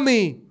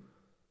army,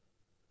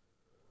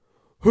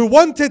 who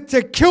wanted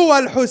to kill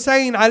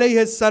Al-Hussein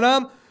alayhi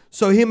salam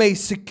so he may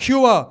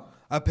secure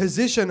a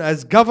position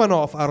as governor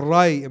of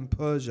Ar-Ray in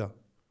Persia.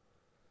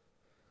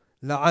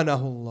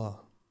 La'anahu Allah.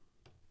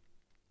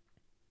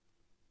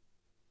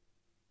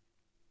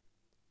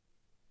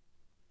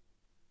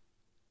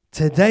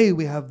 Today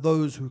we have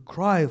those who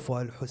cry for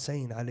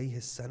Al-Hussein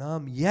alayhi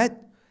salam,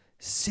 yet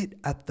sit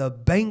at the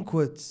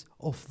banquets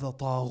of the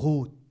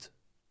Taghut.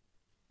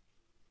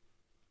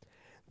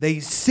 They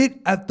sit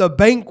at the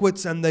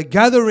banquets and the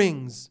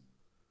gatherings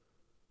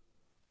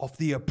of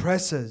the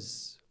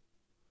oppressors.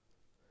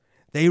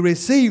 They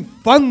receive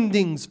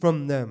fundings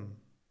from them.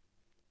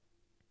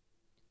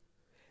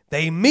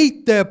 They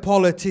meet their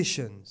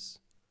politicians.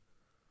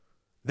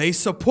 They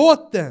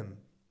support them.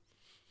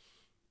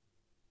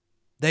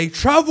 They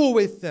travel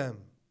with them.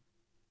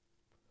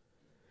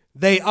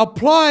 They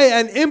apply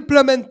and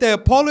implement their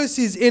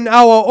policies in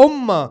our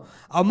ummah,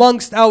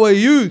 amongst our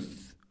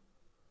youth.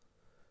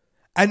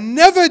 And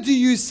never do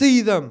you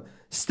see them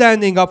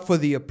standing up for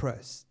the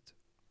oppressed.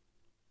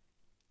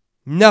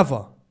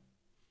 Never.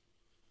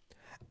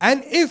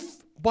 And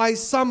if by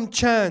some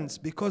chance,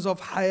 because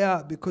of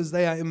haya, because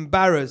they are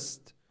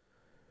embarrassed,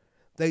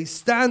 they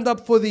stand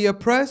up for the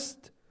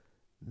oppressed,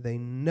 they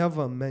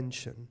never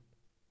mention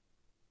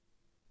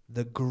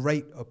the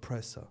great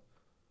oppressor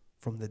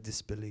from the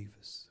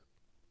disbelievers.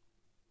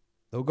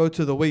 They'll go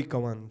to the weaker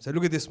one, say,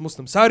 look at this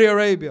Muslim, Saudi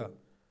Arabia.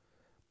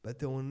 But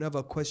they will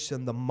never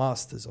question the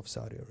masters of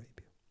Saudi Arabia.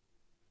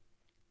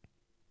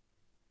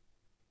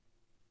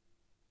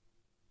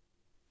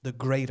 The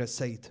greater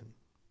Satan.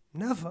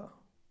 Never.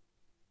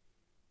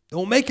 They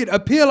will make it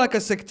appear like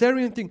a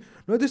sectarian thing.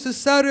 No, this is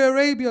Saudi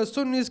Arabia,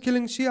 Sunnis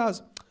killing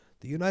Shias.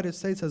 The United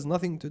States has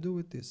nothing to do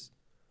with this.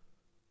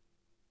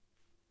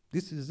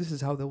 This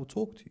is how they will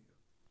talk to you.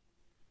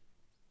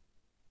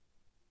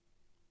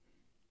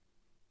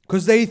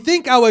 Because they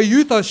think our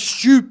youth are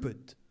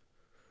stupid.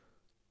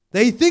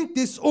 They think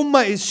this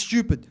ummah is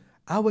stupid.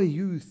 Our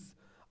youth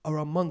are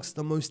amongst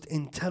the most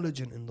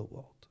intelligent in the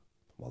world.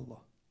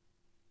 Wallah.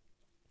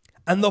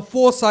 And the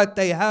foresight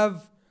they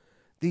have,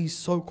 these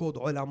so-called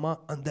ulama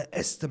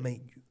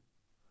underestimate you.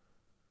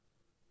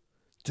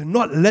 Do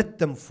not let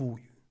them fool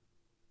you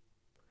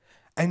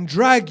and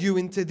drag you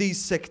into these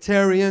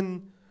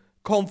sectarian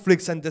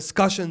conflicts and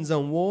discussions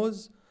and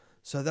wars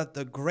so that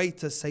the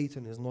greater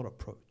Satan is not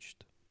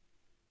approached.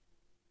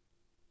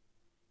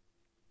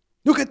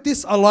 Look at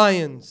this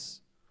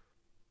alliance.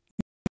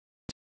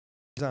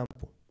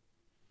 Example.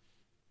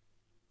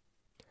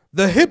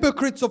 The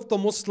hypocrites of the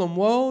Muslim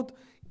world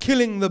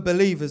killing the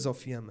believers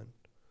of Yemen.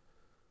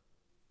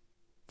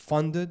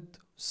 Funded,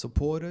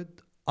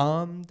 supported,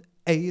 armed,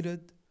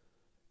 aided,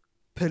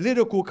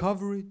 political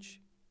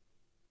coverage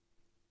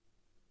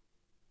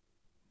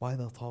by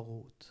the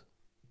Taghut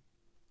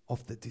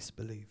of the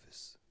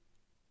disbelievers.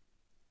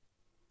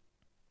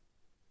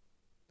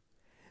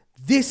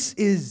 This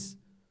is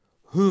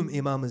whom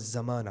Imam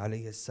al-Zaman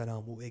alayhi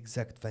salam will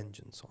exact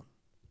vengeance on.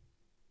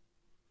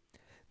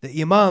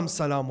 The Imam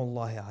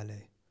salamullahi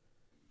alayhi,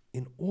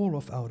 in all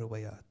of our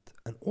riwayat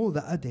and all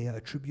the adiyah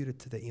attributed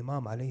to the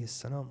Imam alayhi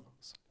salam,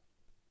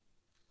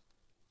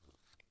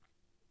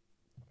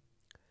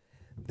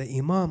 the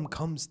Imam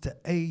comes to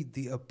aid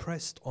the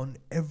oppressed on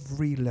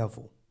every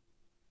level.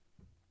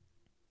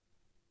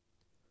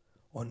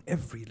 On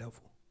every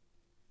level.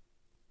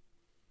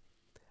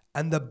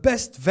 And the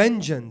best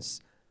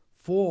vengeance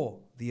for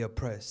the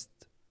oppressed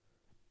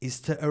is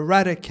to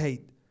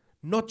eradicate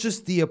not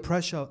just the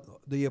oppressor,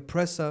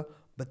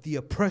 but the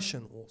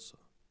oppression also.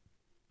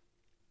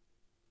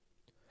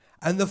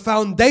 And the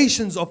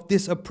foundations of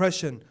this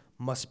oppression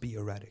must be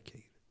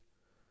eradicated.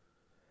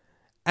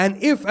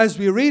 And if, as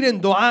we read in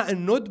Dua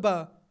and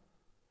Nudba,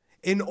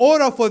 in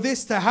order for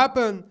this to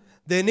happen,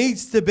 there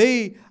needs to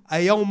be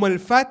a Yawm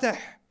al-Fatih.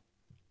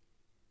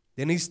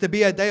 There needs to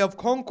be a day of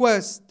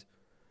conquest.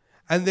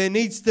 And there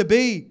needs to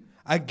be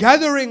a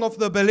gathering of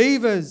the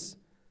believers.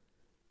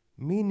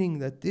 Meaning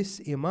that this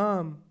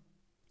Imam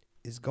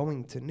is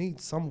going to need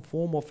some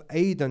form of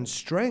aid and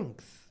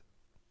strength.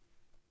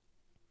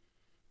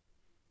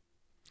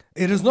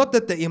 It is not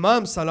that the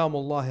Imam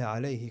salamullahi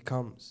alayhi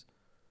comes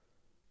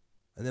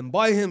and then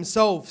by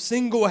himself,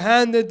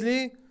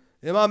 single-handedly,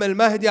 Imam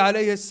al-Mahdi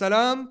alayhi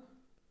salam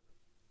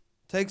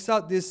takes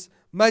out this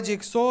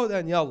magic sword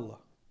and yallah.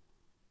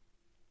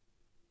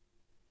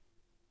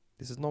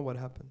 This is not what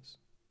happens.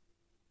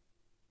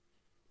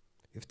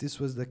 If this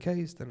was the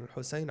case, then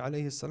Al-Hussein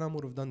alayhi salam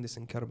would have done this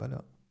in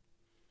Karbala.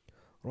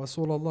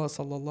 Rasulullah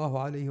sallallahu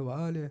alayhi wa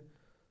alayhi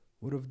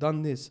would have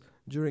done this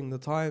during the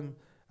time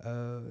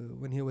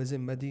when he was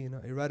in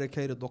Medina,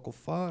 eradicated the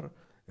kuffar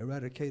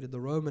eradicated the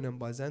Roman and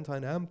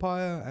Byzantine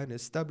Empire and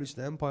established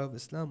the Empire of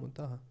Islam.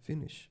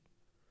 Finish.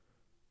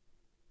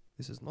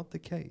 This is not the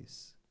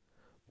case.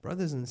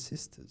 Brothers and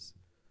sisters,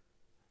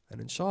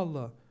 and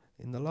inshallah,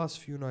 in the last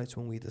few nights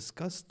when we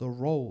discuss the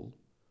role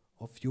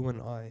of you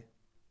and I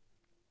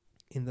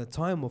in the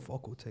time of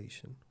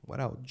occultation, what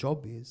our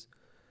job is,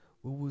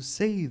 we will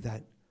say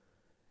that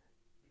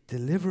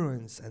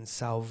deliverance and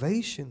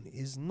salvation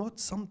is not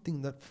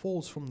something that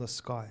falls from the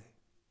sky.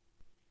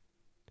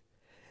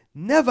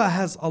 Never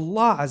has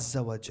Allah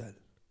Azza wa Jal,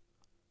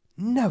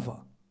 never,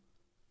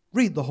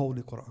 read the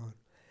Holy Quran,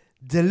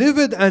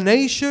 delivered a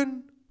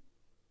nation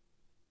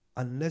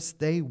unless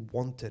they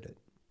wanted it.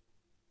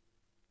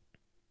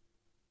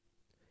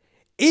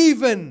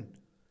 Even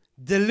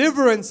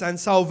deliverance and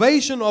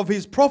salvation of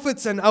His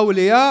prophets and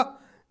awliya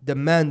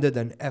demanded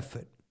an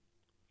effort.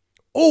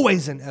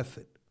 Always an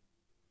effort.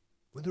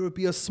 Whether it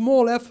be a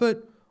small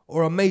effort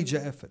or a major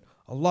effort.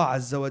 Allah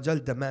Azza wa Jal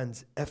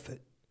demands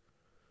effort.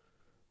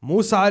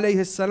 Musa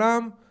alayhi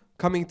salam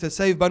coming to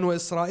save Banu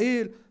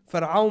Israel,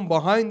 Fir'aun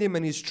behind him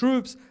and his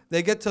troops,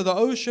 they get to the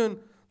ocean.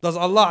 Does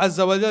Allah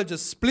Azza wa Jal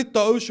just split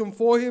the ocean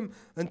for him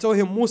and tell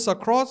him, Musa,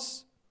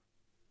 cross?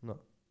 No.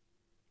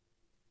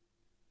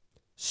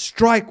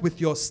 Strike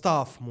with your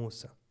staff,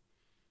 Musa.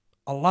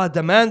 Allah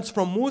demands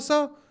from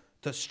Musa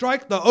to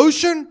strike the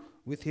ocean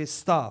with his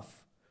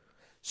staff.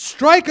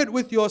 Strike it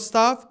with your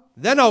staff,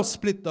 then I'll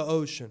split the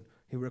ocean.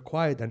 He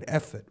required an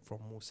effort from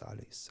Musa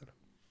alayhi salam.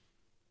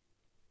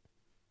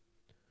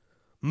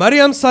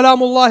 Maryam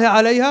salamullahi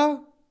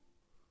alayha,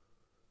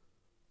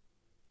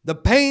 the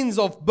pains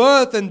of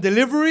birth and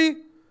delivery,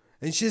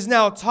 and she's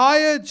now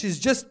tired, she's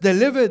just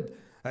delivered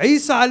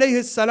Isa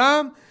alayhi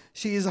salam,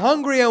 she is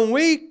hungry and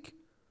weak,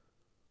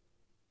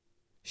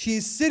 she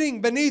is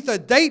sitting beneath a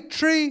date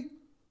tree.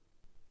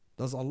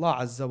 Does Allah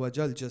Azza wa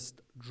Jal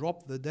just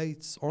drop the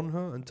dates on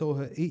her and tell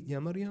her, eat ya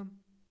Maryam?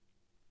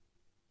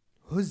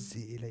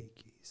 Huzzi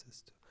ilayki, he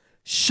says to her.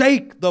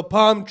 Shake the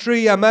palm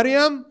tree ya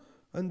Maryam,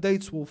 and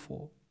dates will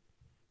fall.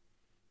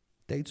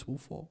 Dates will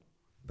fall,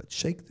 but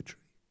shake the tree.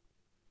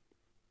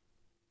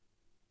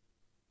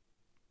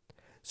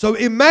 So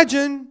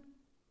imagine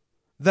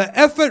the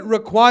effort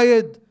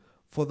required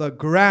for the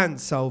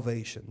grand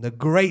salvation, the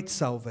great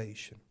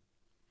salvation,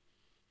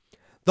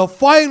 the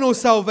final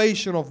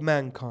salvation of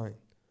mankind,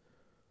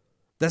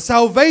 the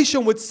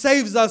salvation which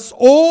saves us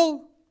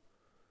all.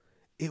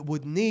 It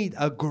would need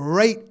a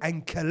great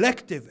and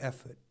collective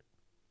effort.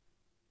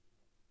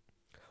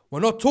 We're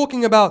not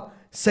talking about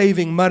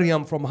saving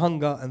Maryam from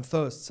hunger and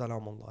thirst,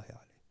 salamullahi alayhi.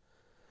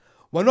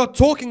 We're not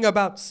talking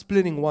about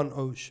splitting one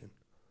ocean.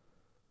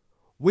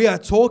 We are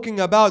talking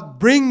about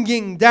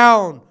bringing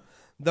down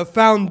the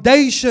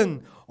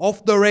foundation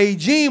of the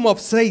regime of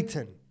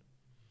Satan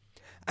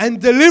and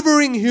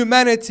delivering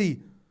humanity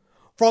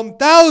from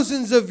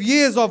thousands of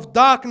years of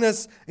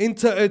darkness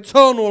into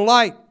eternal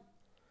light.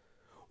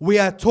 We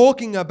are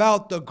talking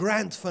about the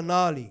grand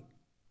finale.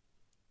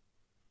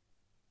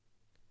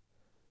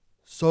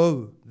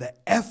 So the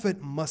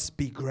effort must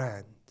be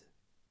grand.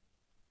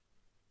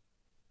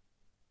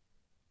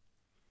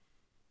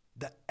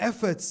 The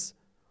efforts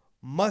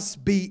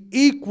must be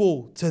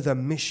equal to the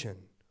mission.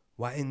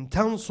 وَإِن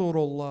تَنْصُرُ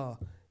اللَّهِ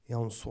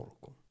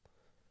يَنْصُرْكُمْ.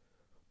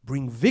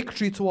 Bring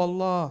victory to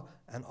Allah,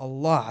 and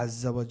Allah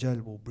Azza wa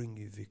Jal will bring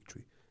you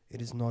victory.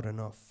 It is not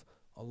enough.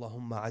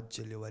 Allahumma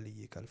ajjal li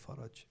waliyyika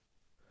al-faraj.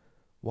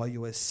 While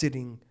you are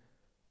sitting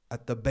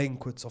at the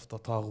banquets of the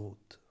Taghut.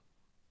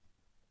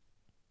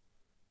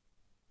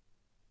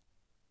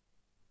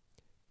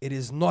 It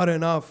is not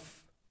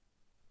enough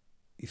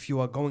if you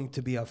are going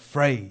to be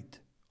afraid.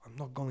 I'm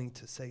not going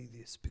to say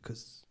this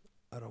because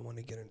I don't want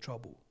to get in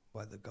trouble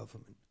by the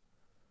government.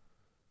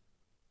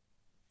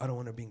 I don't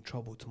want to bring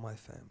trouble to my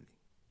family.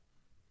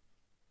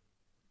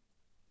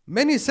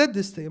 Many said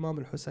this to Imam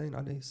al-Hussein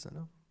alayhi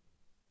salam.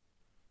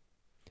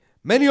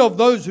 Many of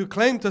those who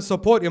claim to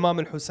support Imam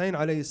al-Hussein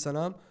alayhi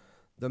salam,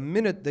 the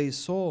minute they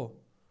saw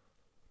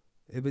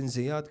Ibn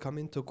Ziyad come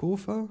into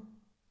Kufa,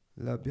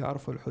 لا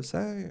بيعرفوا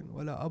الحسين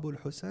ولا أبو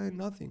الحسين,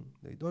 nothing.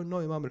 They don't know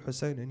Imam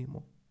al-Hussein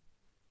anymore.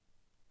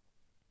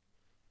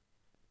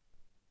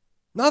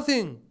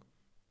 Nothing.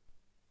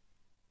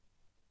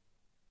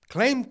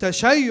 Claimed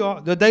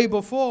tashayyu' the day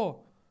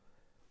before.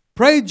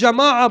 Prayed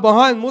jama'ah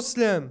behind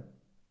Muslim.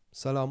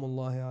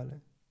 Salamullahi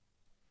alayhi.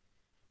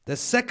 The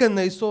second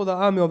they saw the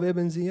army of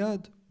Ibn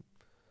Ziyad,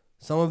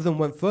 some of them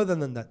went further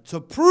than that.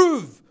 To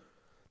prove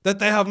that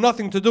they have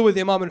nothing to do with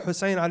Imam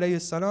al-Hussein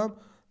alayhi salam,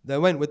 they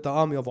went with the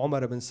army of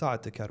Umar ibn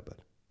Sa'd to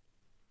Karbala.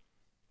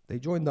 They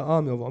joined the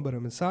army of Umar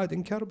ibn Sa'd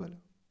in Karbala.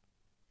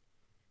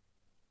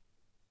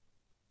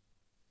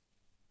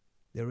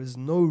 There is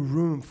no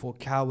room for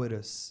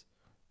cowardice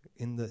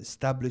in the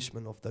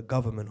establishment of the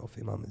government of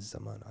Imam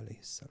al-Zaman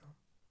alayhi salam.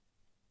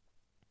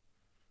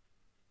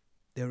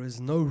 There is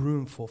no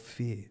room for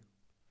fear.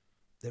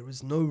 There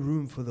is no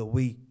room for the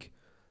weak.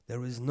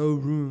 There is no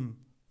room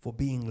for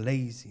being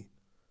lazy.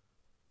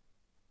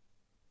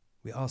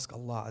 We ask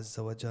Allah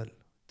Azza wa Jal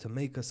to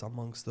make us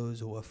amongst those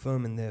who are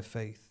firm in their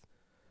faith,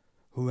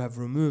 who have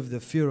removed the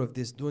fear of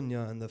this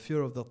dunya and the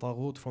fear of the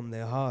taghut from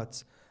their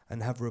hearts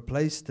and have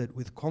replaced it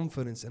with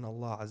confidence in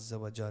Allah Azza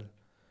wa Jal.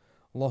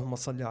 اللهم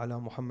صل على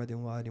محمد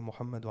وآل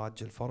محمد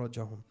وعجل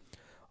فرجهم.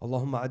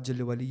 اللهم عجل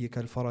لوليك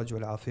الفرج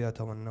والعافية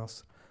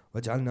والنصر،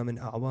 واجعلنا من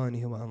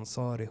أعوانه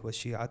وأنصاره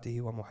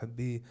وشيعته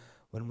ومحبيه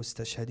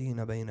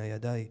والمستشهدين بين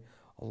يديه.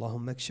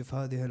 اللهم اكشف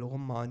هذه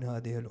الغمة عن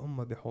هذه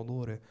الأمة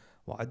بحضوره،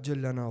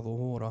 وعجل لنا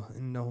ظهوره،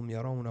 إنهم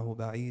يرونه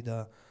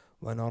بعيدا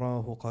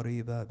ونراه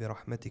قريبا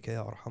برحمتك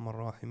يا أرحم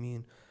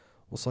الراحمين.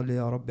 وصل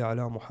يا رب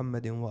على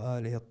محمد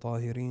وآله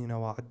الطاهرين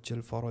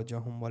وعجل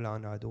فرجهم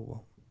ولعن عدوهم.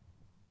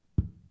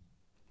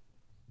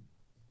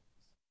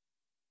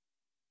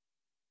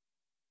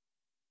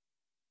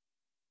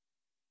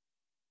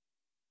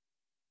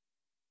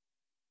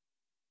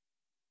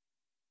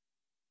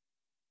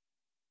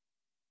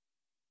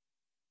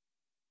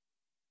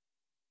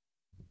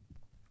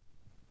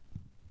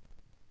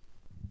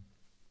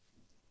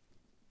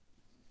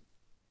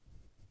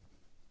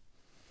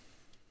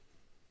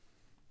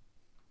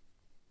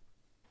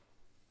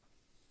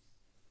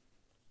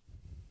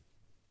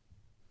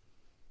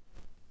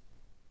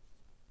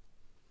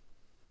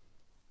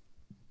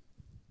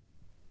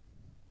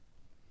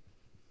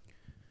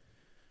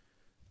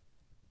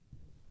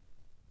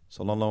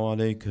 صلى الله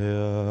عليك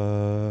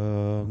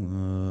يا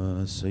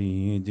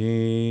سيدي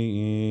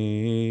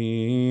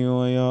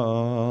ويا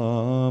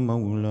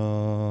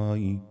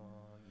مولاي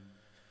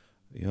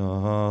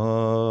يا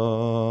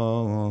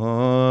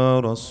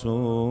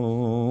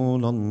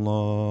رسول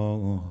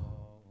الله.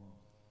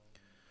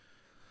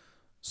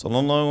 صلى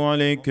الله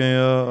عليك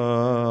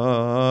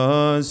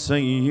يا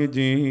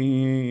سيدي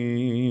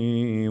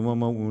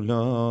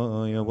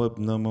ومولاي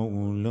وابن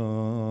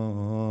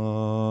مولاي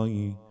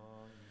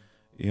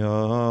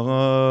يا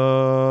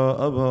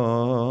أبا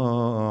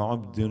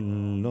عبد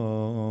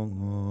الله.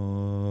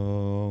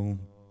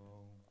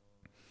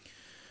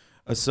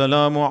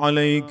 السلام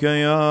عليك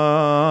يا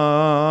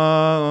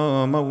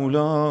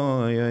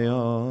مولاي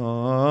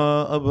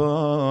يا أبا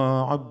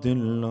عبد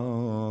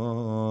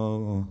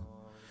الله،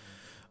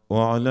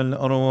 وعلى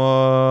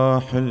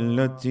الأرواح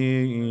التي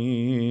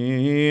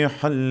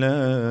حلت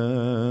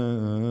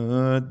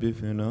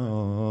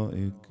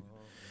بفنائك.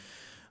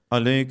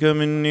 عليك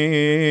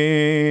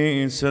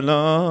مني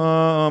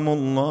سلام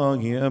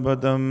الله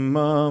أبدا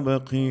ما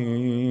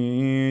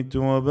بقيت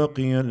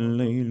وبقي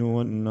الليل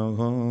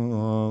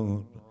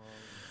والنهار،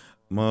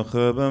 ما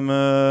خاب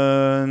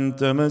من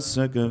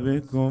تمسك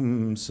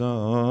بكم سادتي،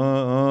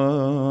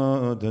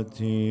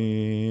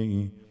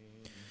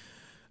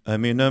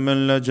 أمن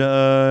من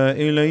لجأ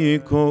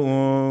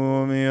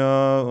إليكم.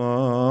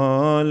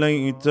 يا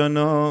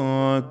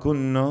ليتنا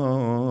كنا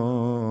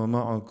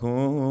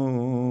معكم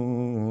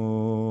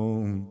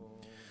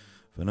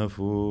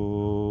فنفوز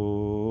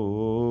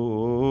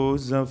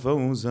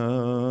فوزا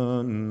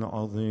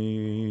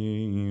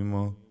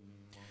عظيما.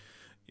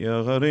 يا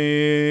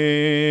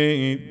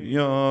غريب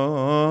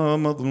يا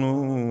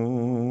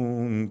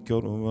مظلوم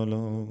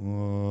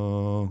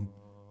كربلاء،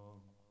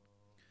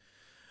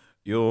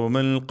 يوم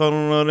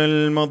القرر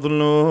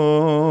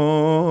المظلوم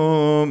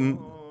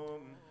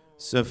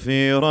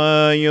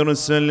سفيرة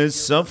يرسل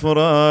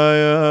السفرة،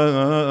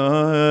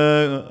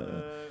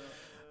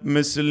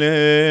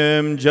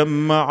 مسلم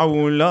جمع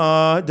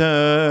أولاده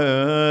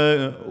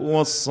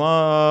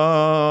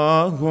وصاهم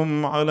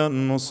على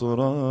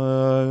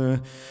النصرة،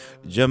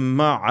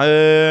 جمع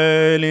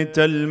عيلة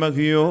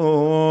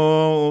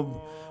المغيوب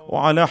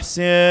وعلى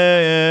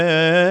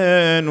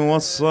حسين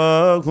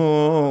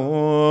وصاهم،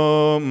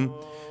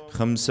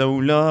 5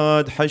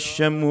 أولاد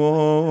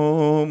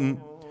حشمهم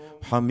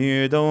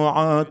حميدة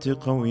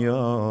وعاتقة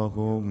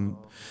وياهم.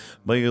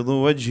 بيض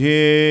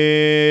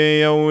وجهي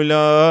يا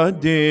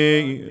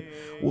أولادي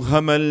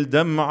وهمل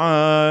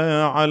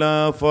دمعة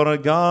على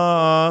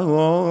فرقاهم،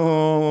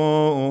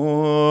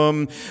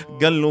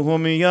 قال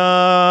لهم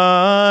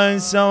يا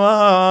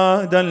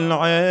سواد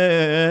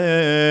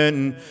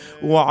العين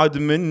وعد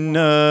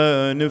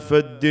منا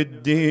نفد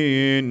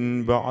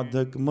الدين،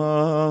 بعدك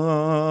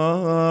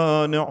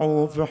ما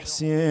نعوف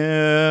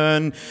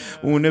حسين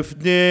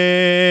ونفدي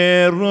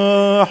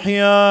الروح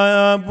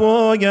يا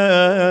أبويا،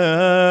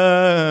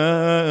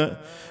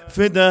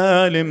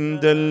 فدا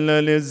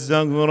المدلل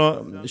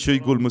الزهرة. شو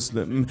يقول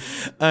مسلم؟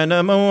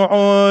 أنا موعود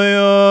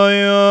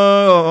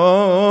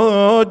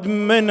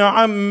من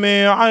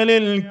عمي علي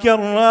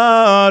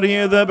الكرار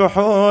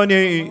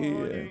يذبحوني،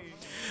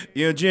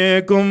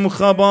 يجيكم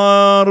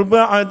خبر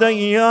بعد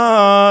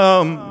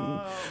أيام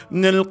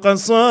من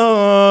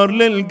القصر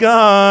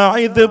للقاع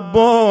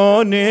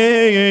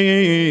يذبوني،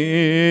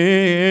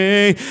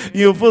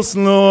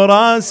 يفصلوا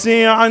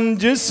راسي عن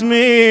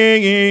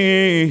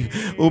جسمي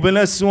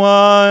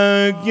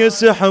وبالأسواق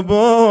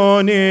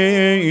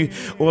يسحبوني،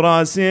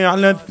 وراسي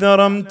على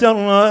الثرى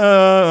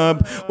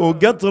مترب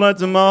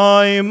وقطرة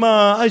ماي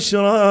ما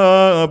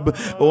أشرب،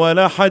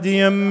 ولا حد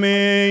يمي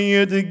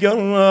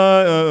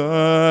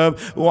يتقرب،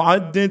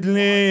 وعدد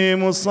لي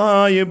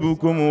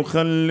مصايبكم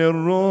وخلي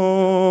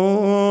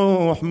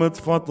الروح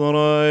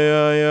متفطرة.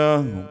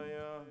 يا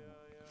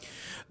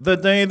The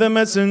day the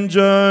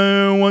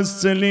messenger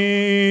was to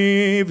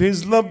leave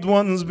his loved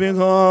ones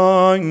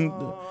behind,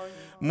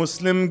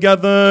 Muslim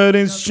gathered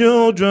his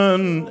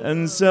children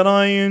and said,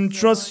 I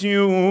entrust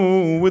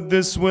you with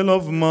this will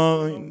of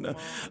mine.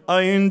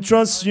 I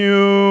entrust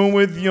you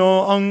with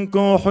your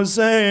Uncle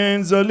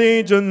Hussein's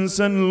allegiance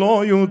and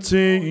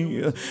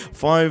loyalty.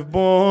 5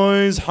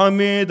 boys,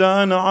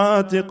 Hamida and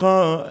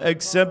Atiqa,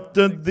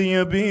 accepted the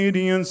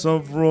obedience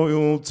of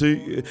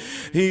royalty.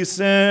 He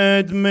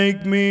said,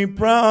 make me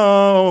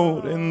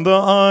proud in the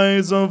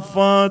eyes of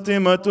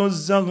Fatima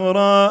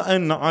Zahra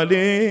and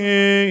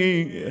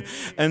Ali,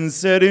 and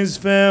said his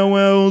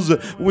farewells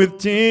with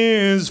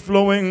tears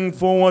flowing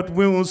for what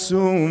will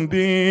soon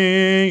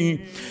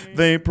be.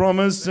 They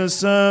promised to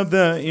serve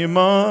their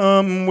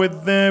Imam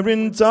with their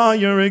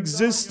entire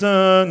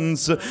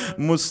existence.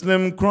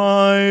 Muslim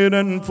cried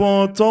and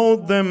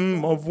foretold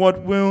them of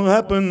what will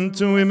happen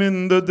to him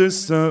in the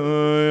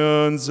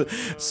distance,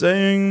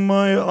 saying,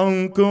 my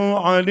Uncle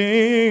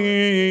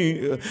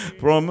Ali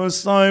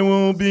promised I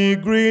will be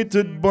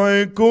greeted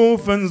by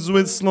Kufans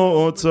with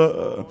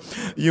slaughter.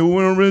 You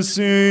will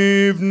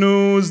receive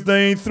news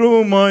they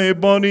threw my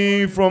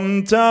body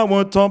from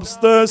tower tops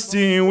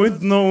thirsty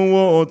with no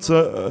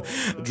water.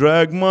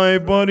 Drag my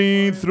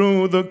body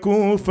through the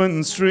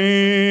Kufan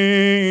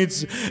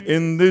streets.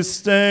 In this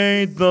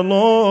state the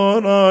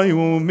Lord I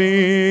will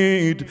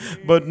meet,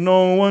 but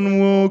no one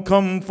will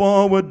come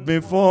forward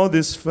before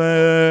this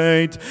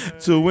fate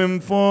to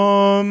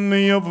inform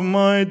me of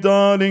my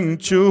darling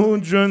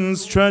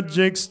children's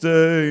tragic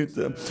state,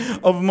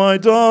 of my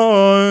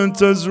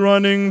daughters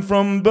running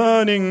from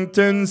burning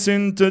tents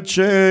into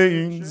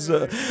chains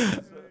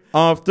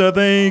after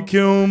they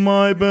kill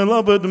my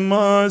beloved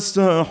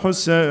Master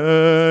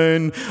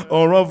Hussein,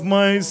 or of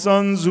my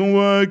sons who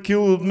were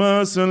killed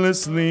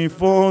mercilessly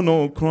for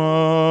no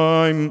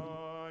crime.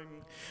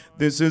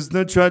 This is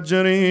the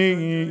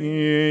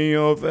tragedy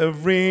of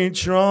every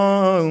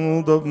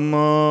child of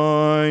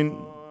mine.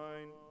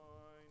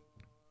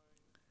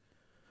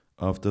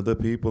 After the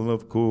people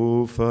of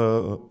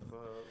Kufa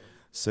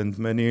sent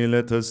many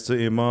letters to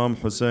Imam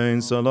Hussein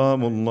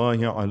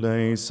Salamullahi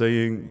alayhi,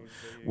 saying,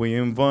 we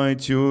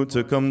invite you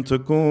to come to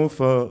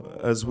Kufa,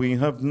 as we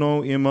have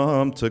no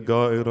Imam to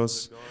guide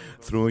us.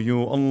 Through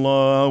you,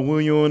 Allah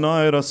will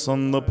unite us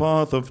on the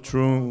path of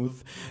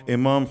truth.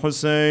 Imam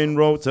Hussein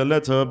wrote a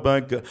letter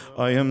back,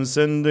 I am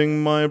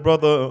sending my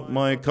brother,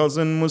 my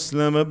cousin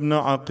Muslim ibn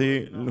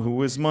Aqil,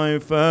 who is my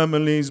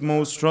family's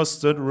most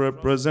trusted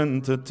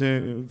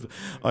representative.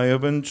 I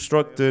have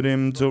instructed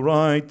him to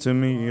write to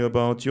me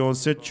about your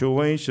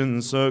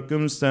situation,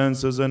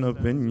 circumstances and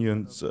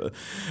opinions.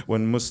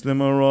 When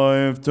Muslim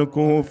arrived to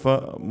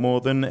Kufa,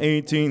 more than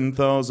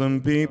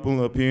 18,000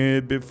 people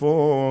appeared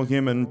before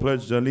him and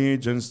pledged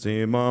allegiance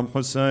to Imam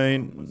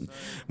Hussein.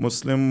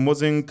 Muslim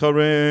was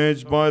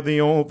encouraged by the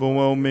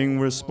overwhelming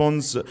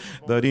response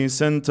that he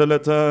sent a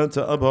letter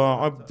to Abu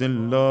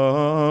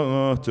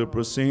Abdullah to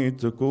proceed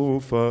to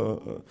Kufa.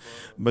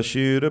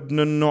 Bashir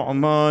ibn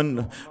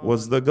Nu'man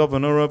was the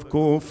governor of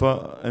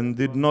Kufa and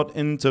did not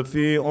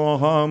interfere or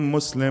harm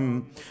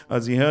Muslim,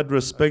 as he had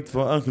respect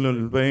for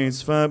Ahlul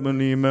Bayt's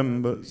family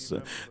members.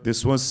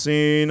 This was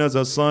seen as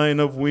a sign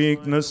of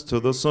weakness to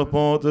the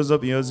supporters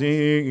of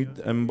Yazid,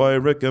 and by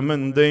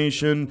recommendation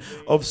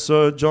of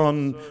Sir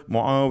John,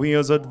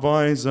 Muawiyah's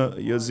advisor,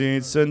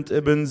 Yazid sent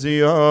Ibn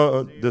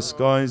Ziyad,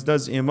 disguised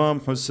as Imam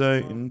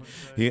Hussein.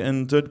 He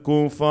entered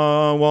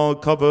Kufa while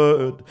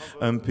covered,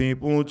 and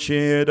people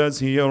cheered as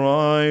he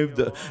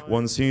arrived.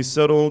 Once he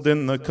settled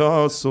in the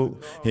castle,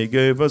 he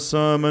gave a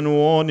sermon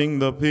warning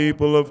the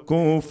people of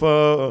Kufa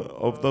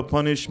of the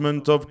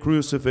punishment of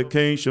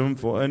crucifixion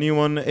for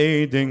anyone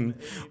aiding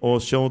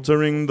or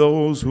sheltering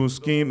those who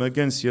scheme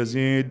against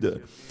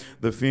Yazid.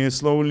 The fear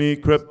slowly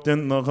crept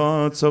in the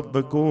hearts of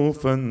the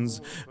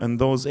Kufans, and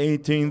those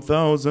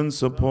 18,000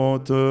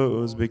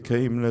 supporters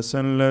became less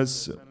and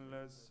less.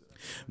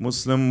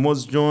 Muslim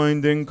was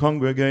joined in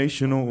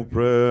congregational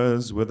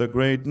prayers with a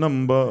great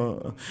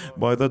number.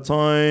 By the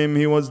time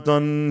he was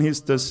done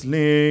his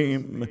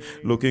taslim,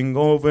 looking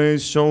over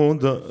his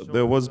shoulder,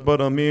 there was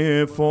but a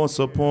mere 4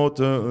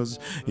 supporters.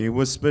 He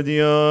whispered,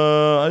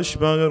 Ya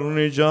ashbah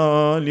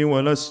al-rijali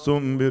wa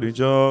lastum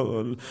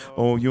birijal.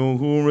 O you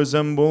who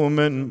resemble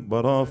men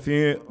but are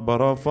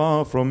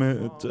far from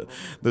it.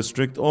 The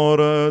strict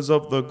orders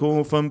of the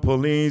Kufan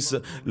police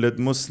led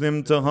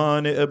Muslim to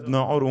Hani ibn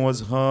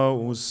Urwa's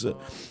house.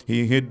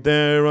 He hid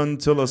there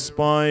until a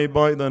spy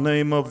by the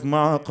name of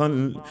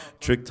Ma'qal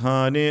tricked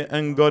Hani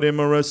and got him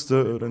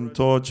arrested and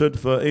tortured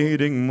for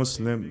aiding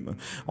Muslim.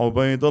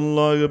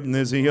 Ubaydullah ibn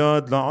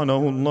Ziyad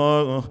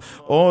la'anahullah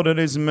ordered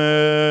his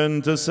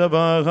men to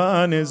sever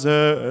Hani's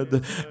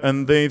head,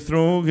 and they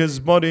threw his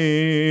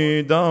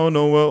body down a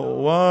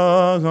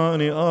Wehwah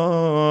Hani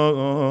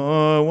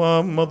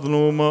wa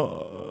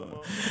madluma.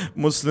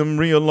 Muslim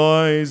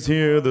realized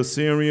here the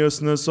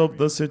seriousness of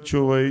the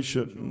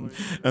situation,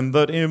 and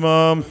that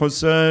Imam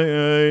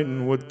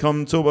Hussein would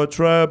come to a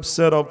trap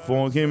set up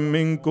for him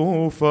in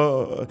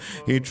Kufa.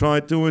 He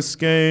tried to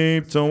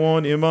escape to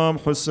warn Imam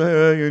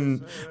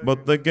Hussein,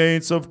 but the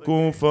gates of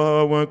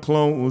Kufa were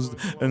closed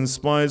and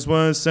spies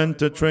were sent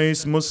to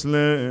trace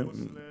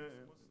Muslim.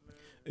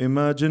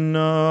 Imagine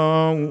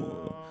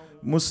now,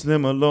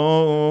 Muslim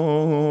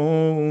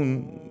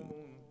alone,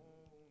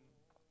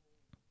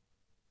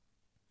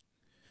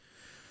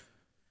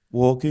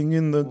 walking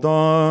in the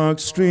dark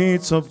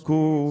streets of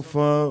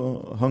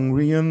Kufa,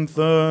 hungry and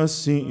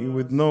thirsty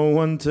with no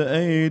one to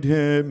aid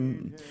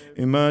him.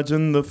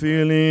 Imagine the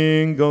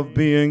feeling of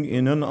being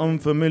in an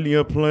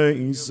unfamiliar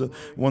place,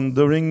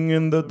 wandering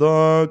in the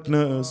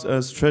darkness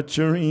as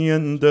treachery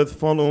and death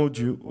followed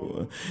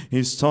you.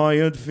 His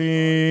tired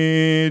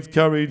feet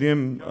carried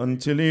him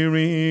until he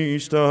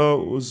reached the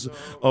house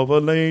of a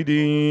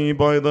lady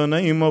by the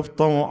name of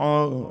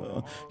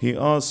Taw'a. He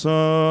asked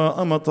her,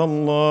 Amat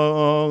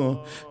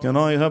Allah, can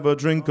I have a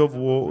drink of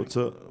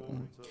water?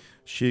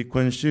 She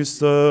quenched his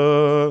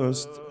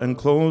thirst and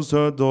closed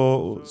her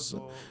doors.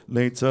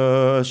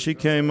 Later she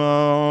came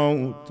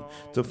out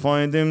to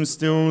find him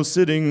still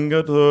sitting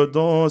at her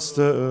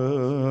doorstep.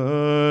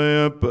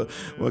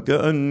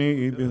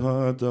 وكأني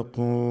بها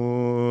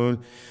تقول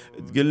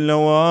تقول له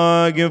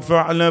واقف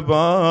على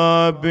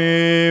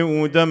بابي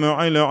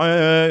ودمع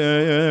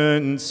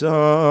العين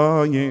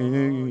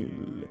سايل.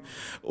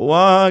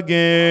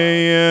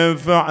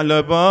 واقف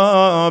على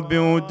بابي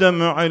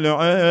ودمع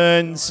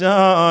العين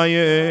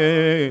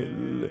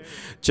سايل.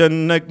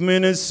 جنك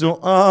من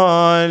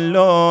السؤال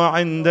لو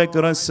عندك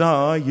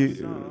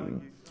رسايل.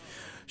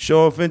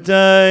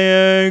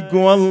 شوفتك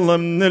والله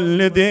من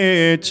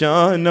الذي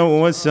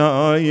كانوا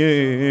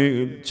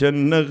وسايل.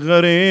 جنك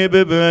غريب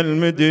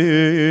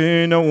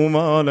بهالمدينة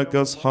ومالك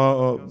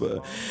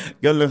أصحاب.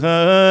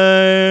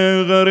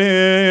 قالها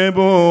غريب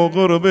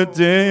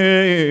وغربتي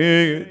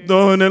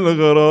دون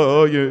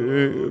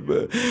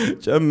الغرايب.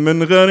 كم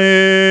من غريب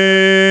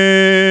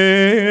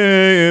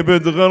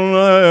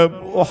تغرب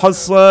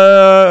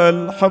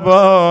وحصل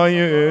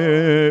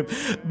حبايب.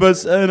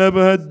 بس أنا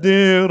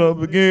بهالديرة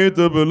بقيت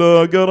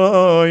بلا قرايب.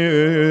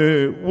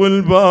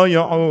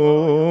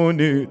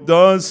 والبايعوني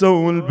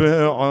داسوا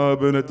البيعة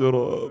بن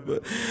تراب.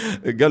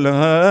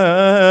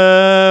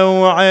 قالها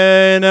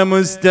وعينه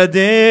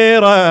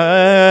مستديرة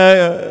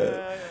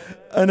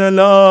أنا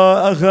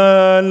لا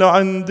أخل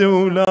عندي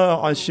ولا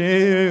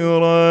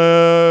عشيرة.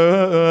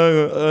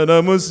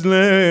 أنا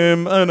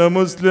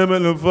مسلم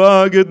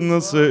الفاقد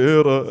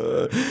نصيرة.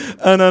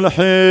 أنا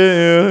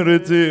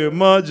الحيرتي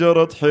ما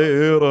جرت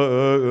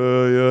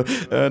حيرة.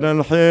 أنا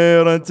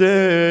الحيرتي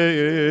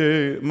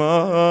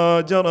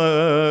ما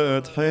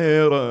جرت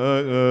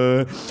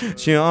حيرة.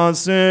 She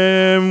asked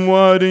him,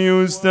 why do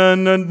you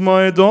stand at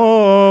my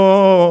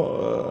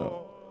door?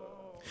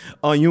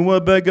 Are you a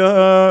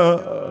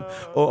beggar,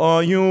 or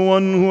are you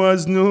one who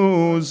has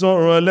news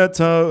or a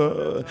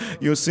letter?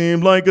 You seem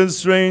like a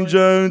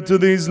stranger to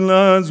these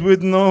lands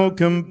with no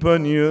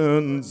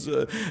companions.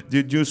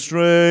 Did you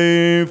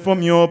stray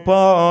from your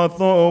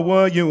path, or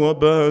were you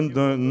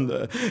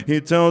abandoned? He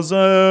tells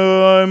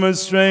her, I'm a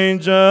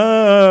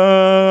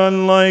stranger,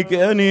 unlike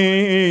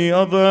any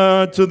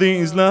other to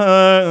these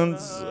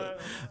lands.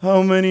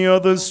 How many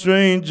other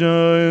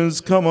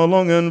strangers come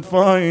along and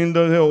find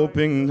a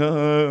helping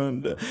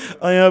hand?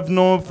 I have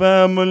no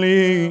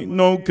family,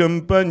 no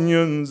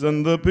companions,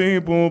 and the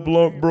people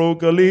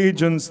broke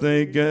allegiance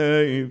they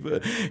gave.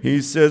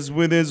 He says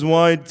with his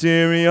wide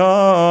teary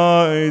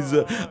eyes,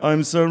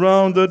 I'm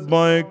surrounded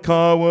by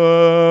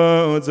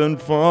cowards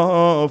and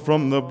far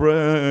from the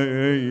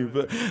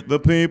brave. The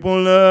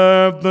people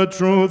left the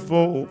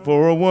truthful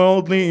for a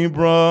worldly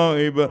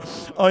bribe.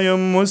 I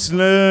am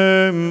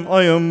Muslim,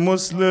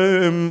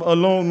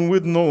 alone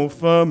with no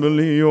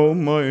family or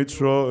my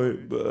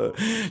tribe.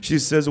 She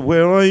says,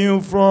 where are you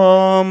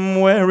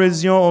from? Where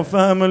is your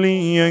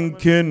family and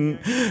kin?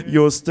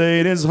 Your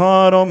state is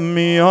hard on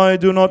me. I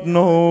do not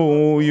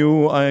know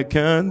you. I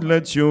can't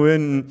let you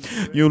in.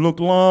 You look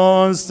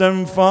lost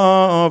and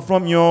far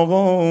from your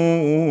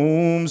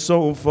home,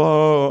 so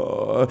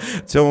far.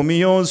 Tell me,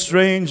 you're a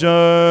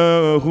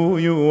stranger, who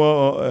you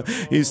are.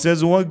 He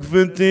says,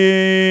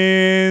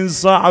 وقفتي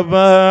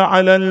صعبة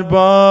على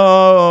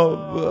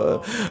الباب.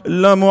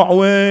 لا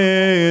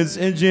معوز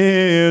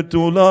اجيت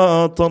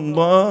ولا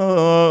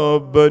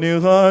طلاب. بني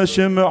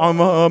هاشم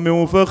عمامي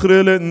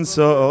وفخر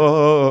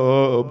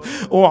الانساب.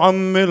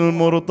 وعم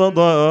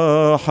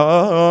المرتضى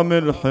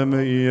حامل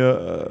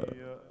حمية.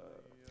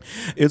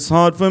 It's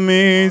hard for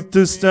me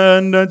to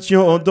stand at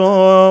your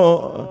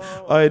door.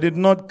 I did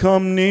not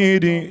come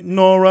needy,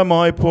 nor am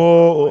I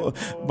poor.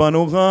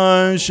 Banu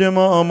Hashim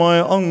are my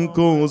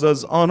uncles,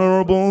 as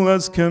honorable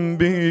as can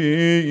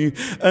be.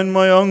 And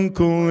my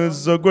uncle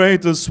is the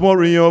greatest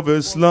warrior of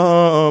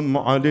Islam,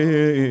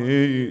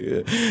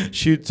 Ali.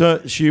 She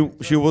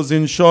was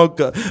in shock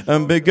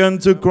and began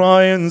to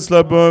cry and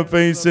slap her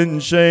face in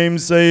shame,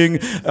 saying,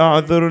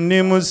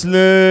 A'dhurni Muslim,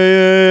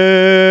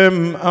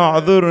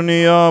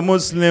 A'dhurni ya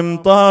Muslim,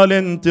 طال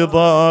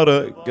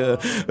انتظارك.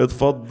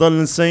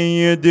 تفضل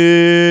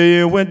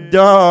سيدي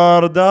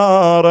والدار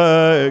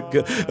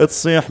دارك.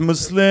 تصيح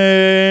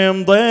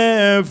مسلم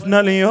ضيفنا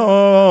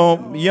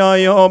اليوم يا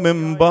يوم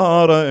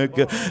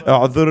مبارك.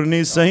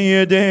 اعذرني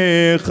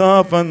سيدي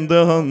خاف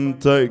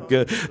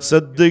اندهنتك.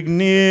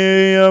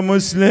 صدقني يا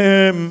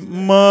مسلم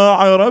ما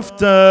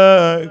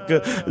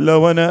عرفتك.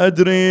 لو انا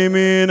ادري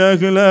مين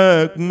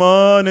اهلك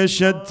ما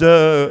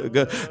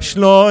نشدتك.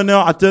 شلون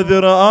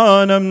اعتذر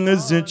انا من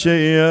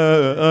الزكية،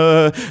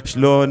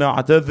 شلون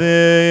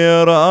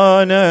اعتذر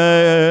انا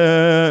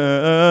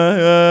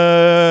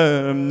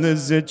من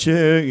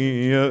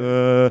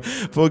الزكية.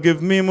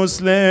 Forgive me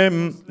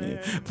Muslim,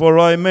 for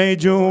I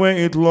made you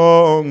wait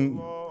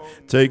long.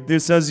 Take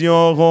this as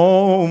your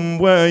home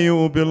where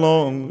you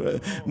belong.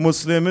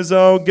 Muslim is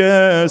our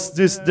guest,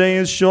 this day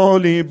is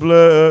surely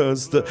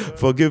blessed.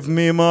 Forgive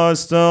me,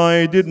 Master,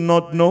 I did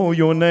not know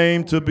your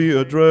name to be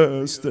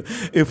addressed.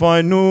 If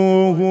I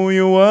knew who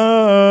you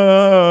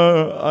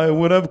were, I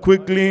would have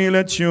quickly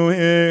let you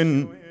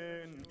in.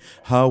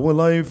 How will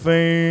I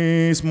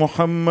face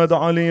Muhammad,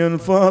 Ali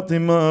and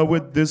Fatima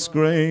with this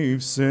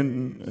grave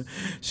sin?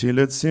 She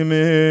lets him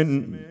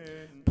in,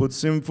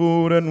 puts him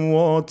food and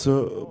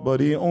water, but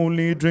he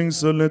only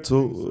drinks a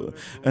little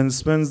and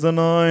spends the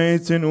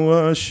night in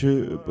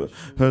worship.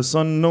 Her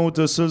son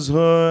notices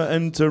her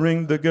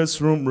entering the guest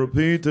room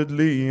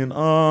repeatedly and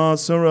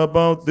asks her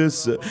about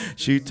this.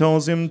 She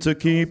tells him to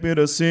keep it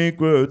a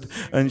secret,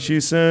 and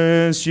she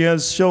says she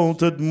has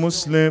sheltered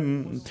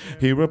Muslim.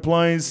 He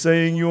replies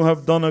saying, you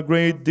have done a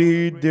great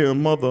deed, dear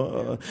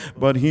mother.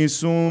 But he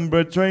soon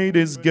betrayed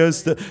his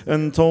guest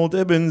and told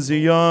Ibn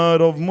Ziyad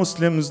of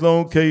Muslim's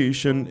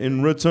location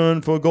in return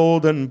for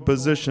gold and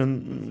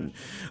position.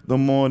 The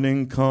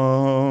morning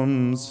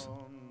comes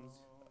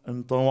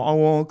and Tawa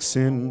walks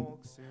in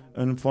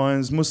and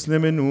finds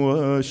Muslim in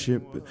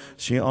worship.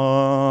 She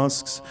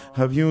asks,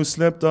 have you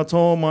slept at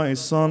all, my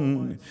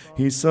son?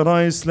 He said,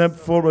 I slept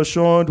for a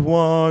short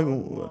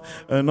while,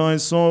 and I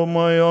saw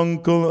my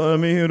uncle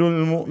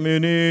Amirul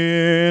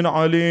Mu'mineen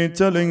Ali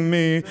telling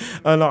me,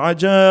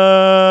 Al-Ajal,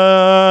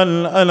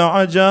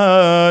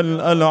 Al-Ajal,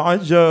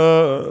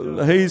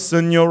 Al-Ajal,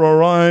 hasten your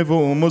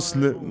arrival,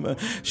 Muslim.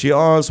 She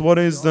asked, what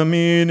is the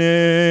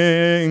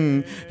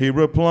meaning? He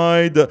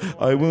replied,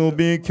 I will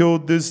be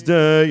killed this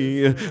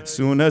day.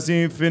 Soon as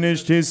he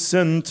finished his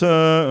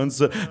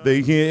sentence,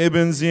 they hear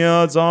Ibn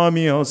Ziyad's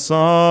army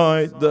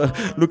outside.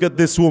 Look at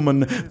this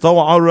woman.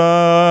 Tawa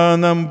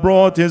ran and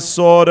brought his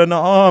sword and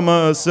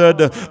armor,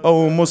 said,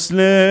 O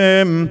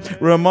Muslim,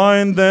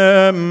 remind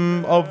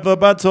them of the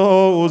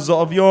battles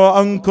of your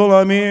uncle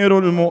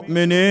Amirul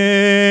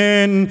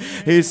Mu'mineen.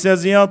 He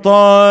says, Ya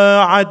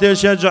ta'at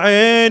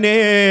shaj'ini,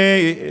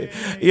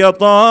 Ya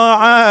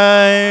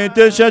ta'at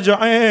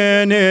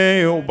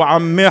shaj'ini,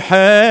 وبعمي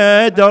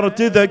حيدر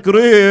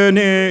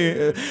تذكريني.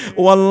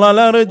 والله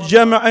لرد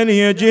جمع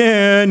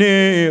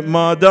يجيني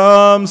ما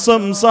دام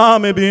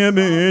صمصام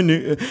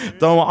بيميني.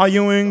 Tawa,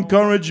 you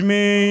encourage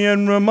me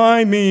and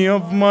remind me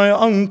of my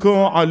uncle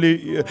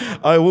Ali.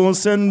 I will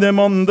send them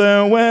on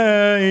their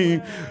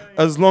way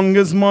as long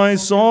as my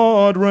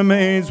sword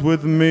remains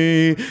with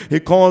me. He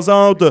calls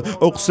out,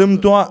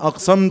 أقسمت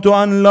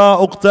أن لا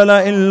أقتل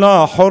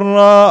إلا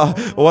حرا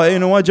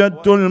وإن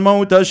وجدت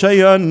الموت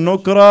شيئا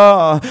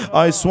نكرا.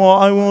 I swore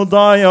I will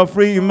die a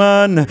free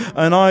man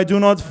and I do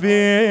not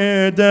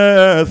fear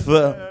death.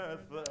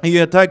 He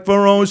attacked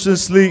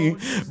ferociously,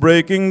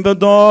 breaking the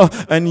door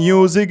and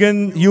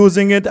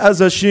using it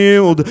as a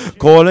shield,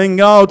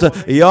 calling out,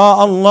 Ya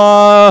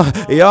Allah,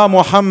 Ya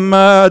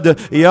Muhammad,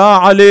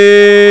 Ya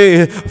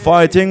Ali,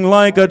 fighting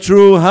like a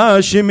true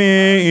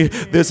Hashimi.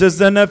 This is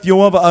the nephew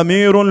of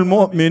Amirul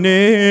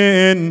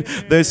Mu'mineen.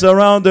 They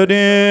surrounded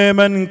him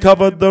and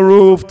covered the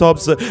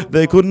rooftops.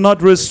 They could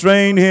not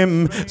restrain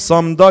him.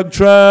 Some dug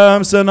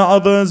traps and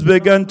others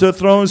began to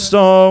throw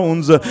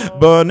stones,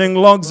 burning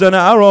logs and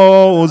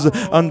arrows,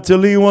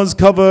 until he was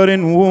covered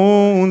in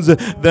wounds.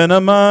 Then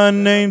a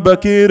man named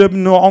Bakir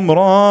ibn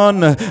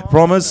Umran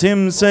promised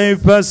him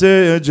safe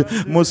passage.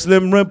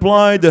 Muslim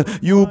replied,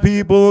 you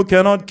people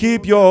cannot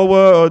keep your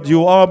word,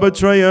 you are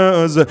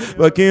betrayers.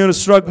 Bakir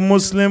struck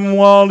Muslim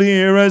while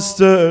he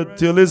rested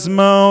till his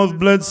mouth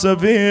bled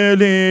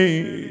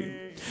severely.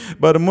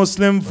 But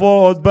Muslim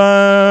fought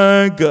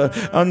back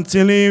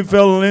until he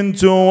fell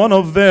into one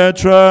of their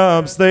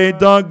traps. They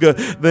dug,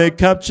 they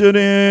captured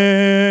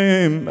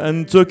him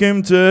and took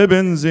him to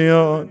Ibn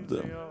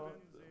Ziyad.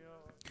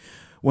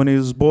 When he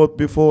is brought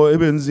before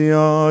Ibn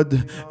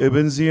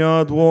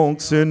Ziyad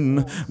walks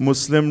in.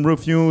 Muslim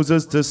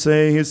refuses to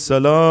say his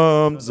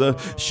salams.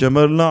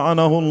 Shamar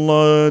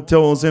la'anahullah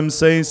tells him,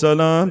 say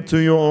salam to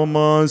your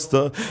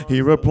master.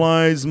 He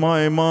replies,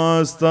 my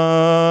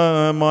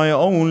master, my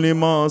only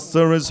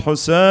master is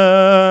Hussein.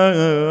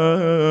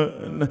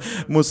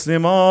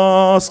 Muslim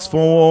asks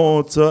for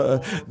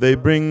water. They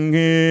bring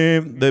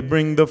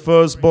the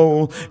first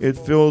bowl. It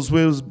fills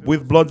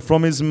with blood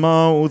from his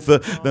mouth.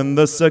 Then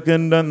the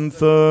second and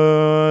third,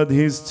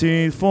 his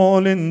teeth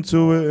fall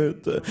into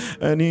it,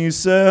 and he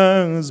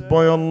says,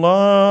 by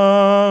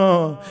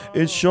Allah,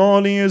 it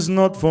surely is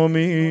not for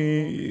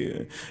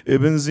me.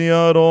 Ibn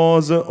Ziyad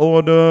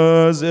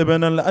orders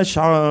Ibn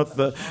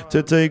al-Ash'ath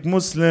to take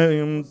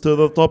Muslim to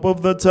the top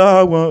of the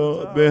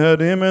tower, behead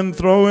him and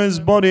throw his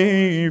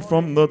body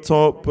from the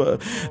top.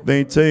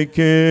 They take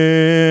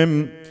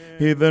him.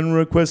 He then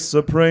requests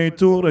a prayer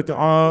to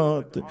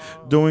rak'at.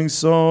 Doing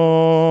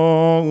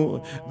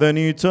so, then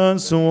he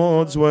turns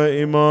towards where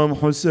Imam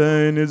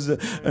Hussein is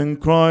and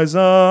cries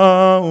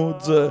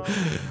out.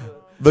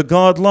 The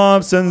guard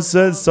laughs and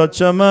says, such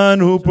a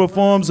man who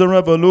performs a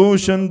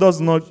revolution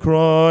does not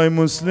cry.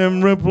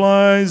 Muslim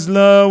replies,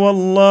 La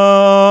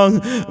wallah,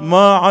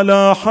 ma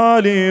ala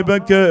hali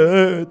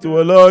bakat,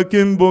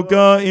 walakin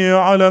bukai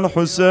ala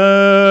al-Husayn,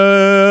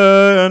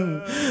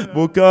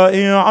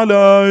 bukai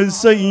ala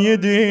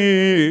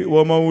sayyidi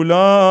wa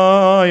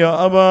mawlaya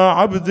Aba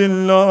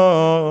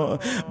Abdullah.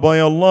 By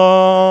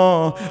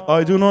Allah,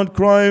 I do not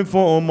cry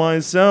for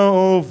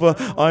myself,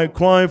 I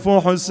cry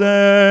for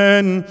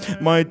Hussein.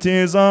 My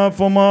tears are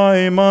for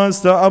my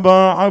master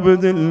Aba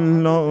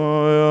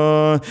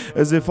Abdullah.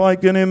 As if I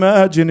can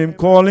imagine him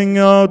calling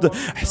out,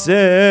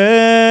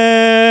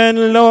 Hussein,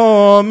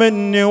 لو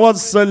مني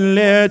وصل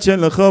ليك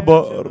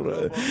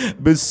الخبر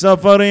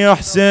بالسفر يا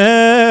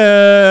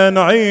حسين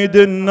عيد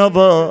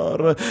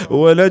النظر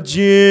ولا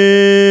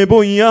تجيب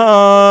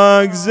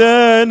وياك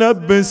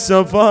زينب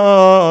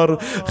بالسفر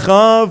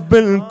خاف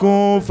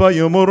بالكوفة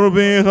يمر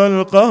بيها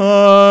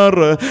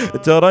القهر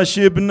ترى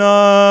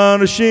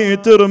شبنار شي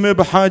ترمي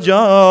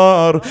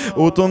بحجار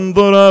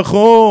وتنظر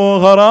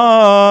اخوها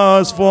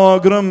راس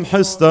فوق رمح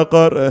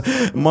استقر.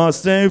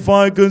 Master, if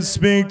I could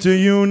speak to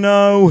you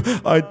now,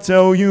 I'd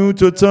tell you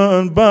to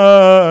turn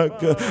back.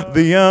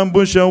 The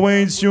ambush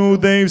awaits you,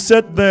 they've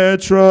set their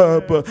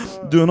trap.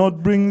 Do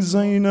not bring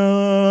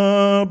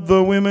Zainab,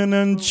 the women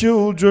and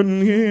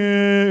children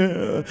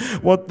here.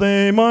 What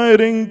they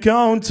might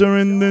encounter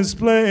in this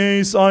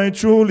place, I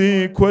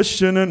truly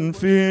question and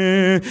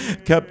fear.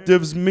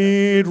 Captives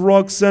meet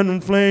rocks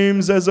and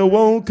flames as a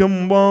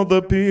welcome while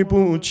the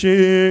people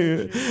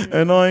cheer.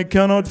 And I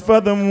cannot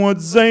fathom what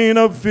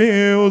Zainab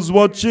feels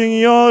watching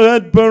your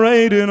head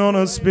parading on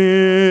a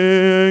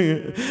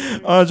spear.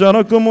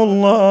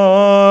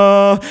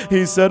 Ajarakumullah,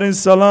 he said his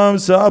salam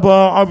to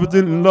Aba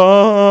Abdullah.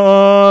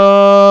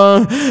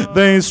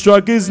 They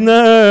struck his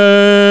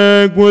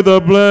neck with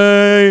a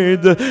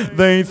blade.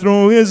 They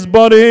threw his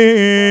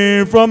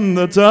body from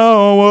the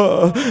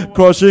tower,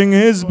 crushing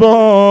his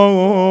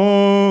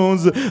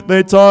bones.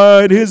 They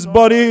tied his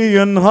body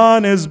and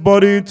hung his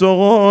body to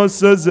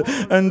horses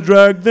and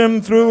dragged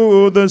them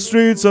through the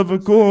streets of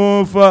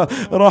Kufa.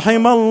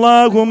 رحم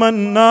الله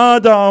من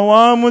نادى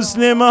ومسلماه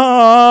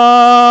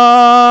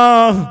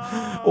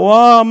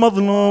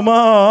ومظلوماه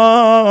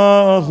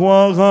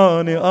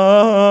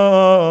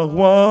وغانئاه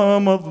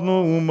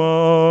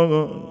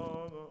ومظلوماه.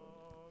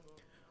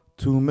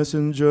 Two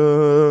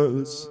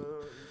messengers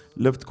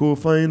left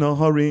Kufa in a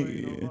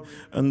hurry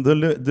and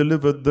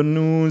delivered the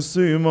news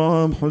to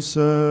Imam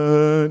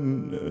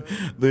Hussein.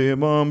 The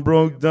Imam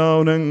broke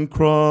down and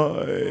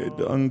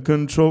cried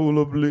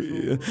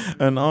uncontrollably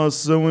and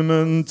asked the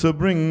women to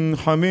bring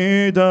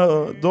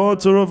Hamida,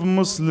 daughter of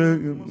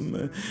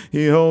Muslim.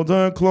 He held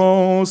her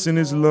close in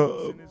his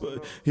lap.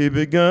 He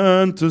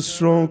began to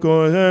stroke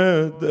her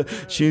head.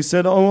 She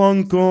said, oh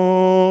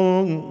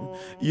uncle,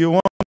 you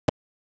are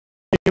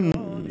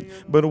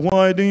but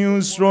why do you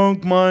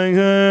stroke my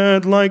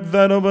head like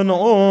that of an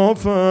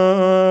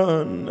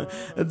orphan?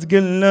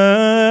 تقول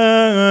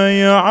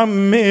يا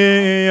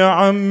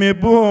عمي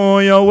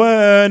بويا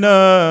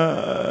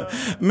وينا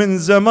من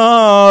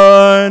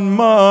زمان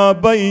ما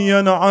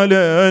بين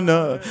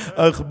علينا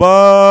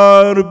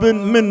أخبار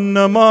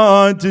منا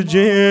ما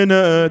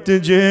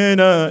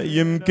تجينا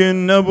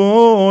يمكن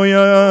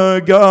أبويا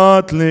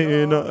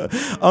قاتلينا.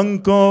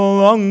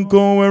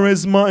 Uncle, where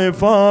is my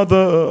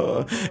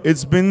father?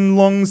 It's been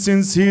long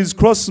since he's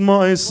crossed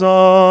my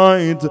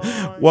side.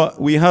 What,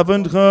 we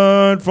haven't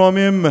heard from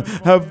him.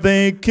 Have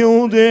they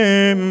killed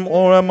him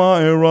or am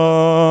I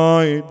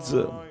right?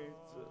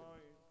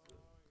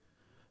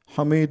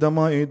 Hamida,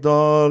 my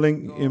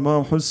darling,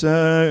 Imam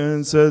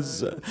Hussein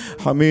says,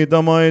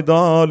 Hamida, my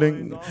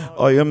darling,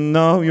 I am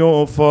now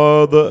your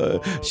father.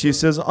 She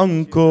says,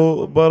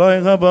 uncle, but I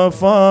have a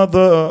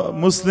father.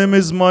 Muslim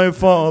is my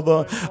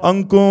father.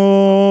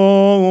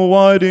 Uncle,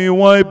 why do you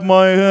wipe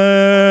my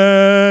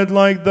head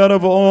like that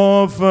of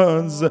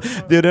orphans?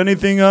 Did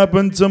anything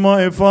happen to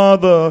my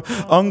father?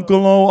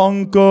 Uncle, oh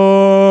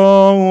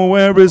uncle,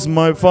 where is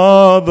my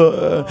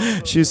father?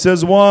 She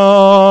says,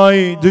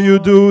 why do you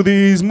do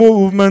these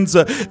movements?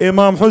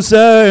 Imam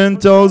Hussein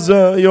tells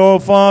her,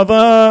 your father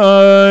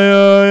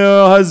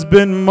has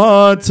been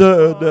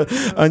martyred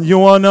and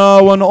you are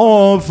now an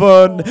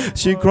orphan.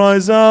 She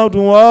cries out,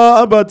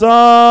 wa abata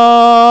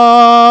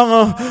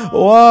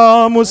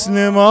wa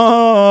muslima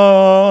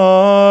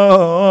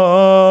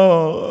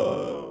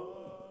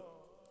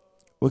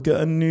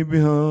وكأني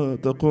بها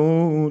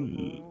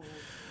تقول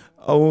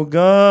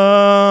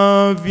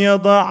أوقاف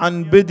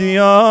يضعا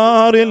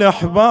بديار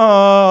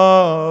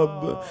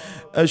الأحباب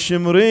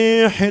أشم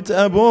ريحة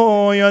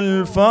أبويا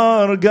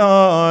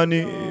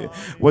الفارقاني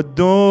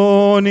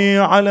ودوني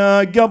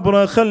على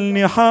قبره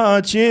خلني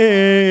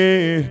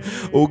حاجيه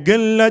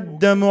وقل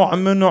الدمع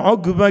من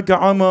عقبك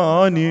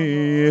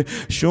عماني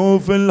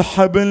شوف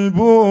الحبل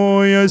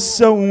بويا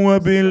سوى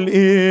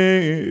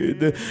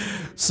بالإيد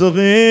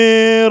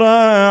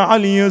صغيرة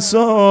على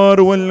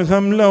اليسار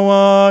والهم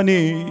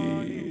لواني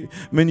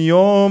من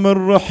يوم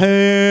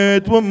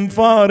الرحيت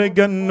ومفارق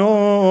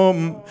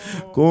النوم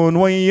كون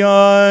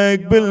وياك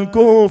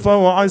بالكوفة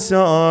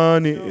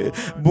وعساني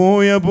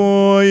بويا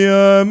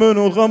بويا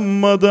منو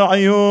غمض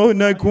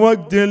عيونك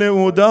وقت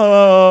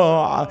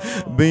الوداع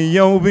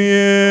بيا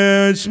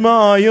وبيش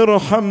ما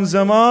يرحم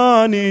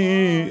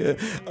زماني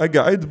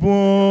اقعد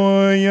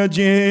بويا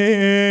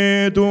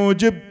جيت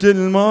وجبت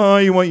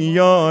الماي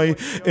وياي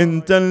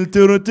انت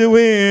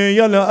الترتوي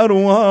يا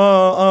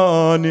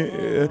الأرواني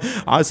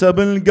عسب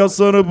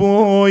القصر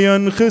بويا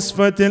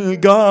انخسفت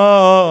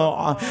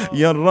القاع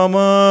يا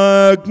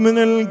الرماك من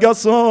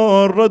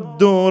القصر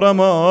ردوا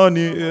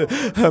رماني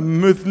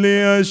هم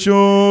مثلي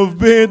اشوف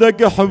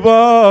بيدك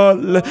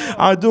حبال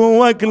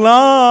عدوك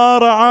لا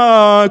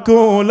رعاك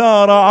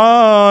ولا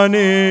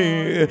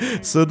رعاني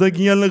صدق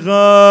يا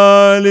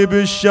الغالي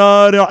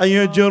بالشارع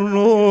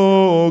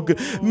يجروك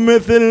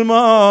مثل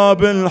ما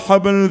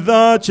بالحبل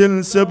ذاك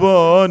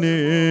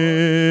السباني.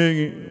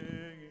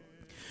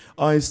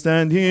 I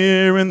stand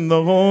here in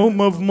the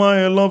home of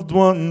my loved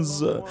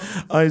ones.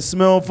 I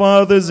smell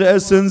father's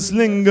essence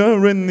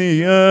linger in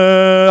the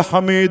air.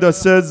 Hamida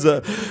says,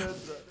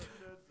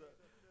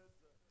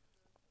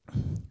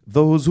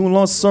 those who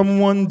lost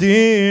someone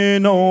dear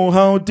know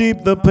how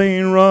deep the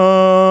pain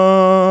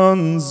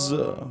runs.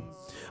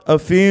 A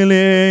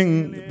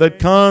feeling that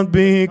can't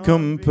be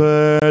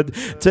compared.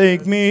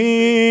 Take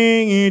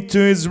me to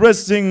his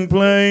resting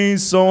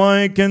place so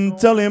I can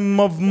tell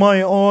him of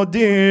my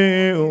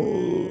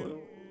ordeal.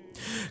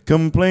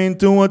 Complain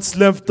to what's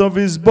left of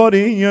his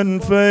body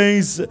and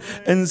face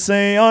and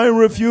say I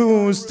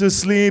refuse to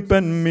sleep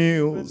and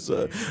meals.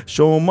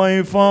 Show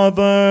my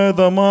father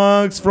the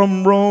marks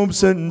from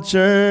ropes and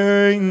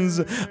chains.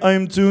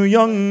 I'm too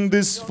young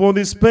for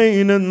this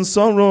pain and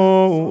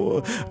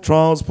sorrow.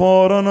 Trials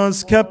pour on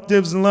us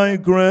captives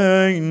like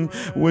rain.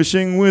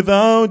 Wishing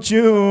without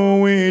you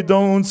we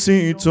don't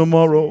see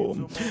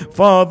tomorrow.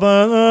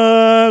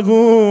 Father,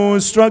 who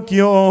struck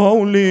your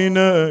holy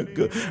neck,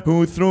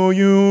 who threw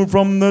you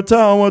from the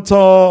tower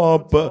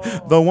top,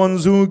 the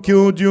ones who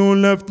killed you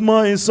left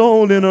my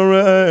soul in a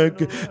wreck.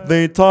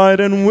 They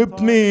tied and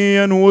whipped me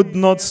and would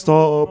not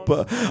stop.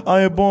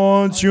 I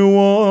bought you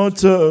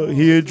water,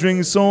 here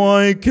drink so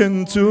I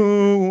can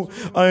too.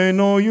 I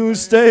know you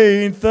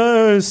stayed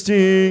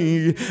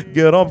thirsty.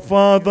 Get up,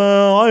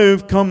 Father,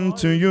 I've come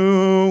to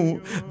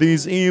you.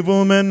 These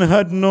evil men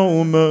had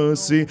no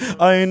mercy.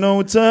 I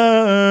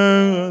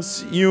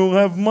notice you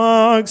have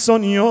marks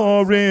on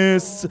your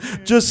wrists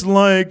just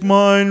like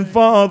mine.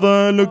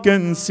 Father, look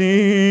and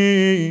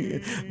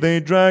see. They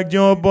dragged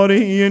your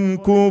body in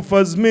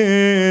Kufa's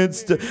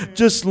midst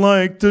just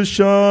like to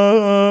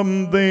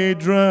Sham they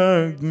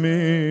dragged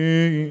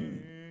me.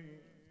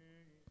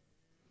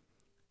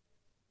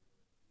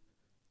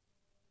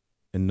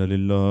 إن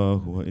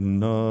لله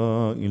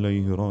وإنا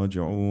إليه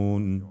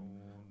راجعون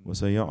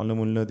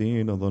وسيعلم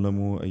الذين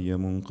ظلموا أي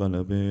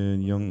منقلب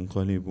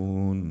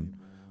ينقلبون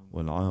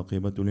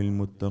والعاقبة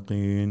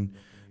للمتقين.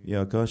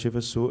 يا كاشف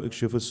السوء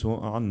اكشف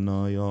السوء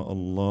عنا يا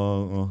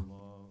الله.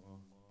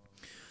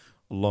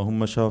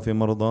 اللهم شاف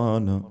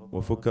مرضانا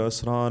وفك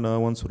أسرانا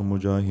وانصر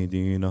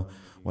مجاهدينا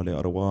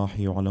ولأرواح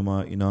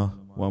علمائنا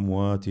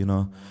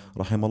وأمواتنا.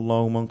 رحم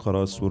الله من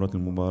قرأ السورة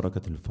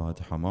المباركة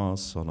الفاتحة مع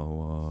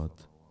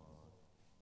الصلوات.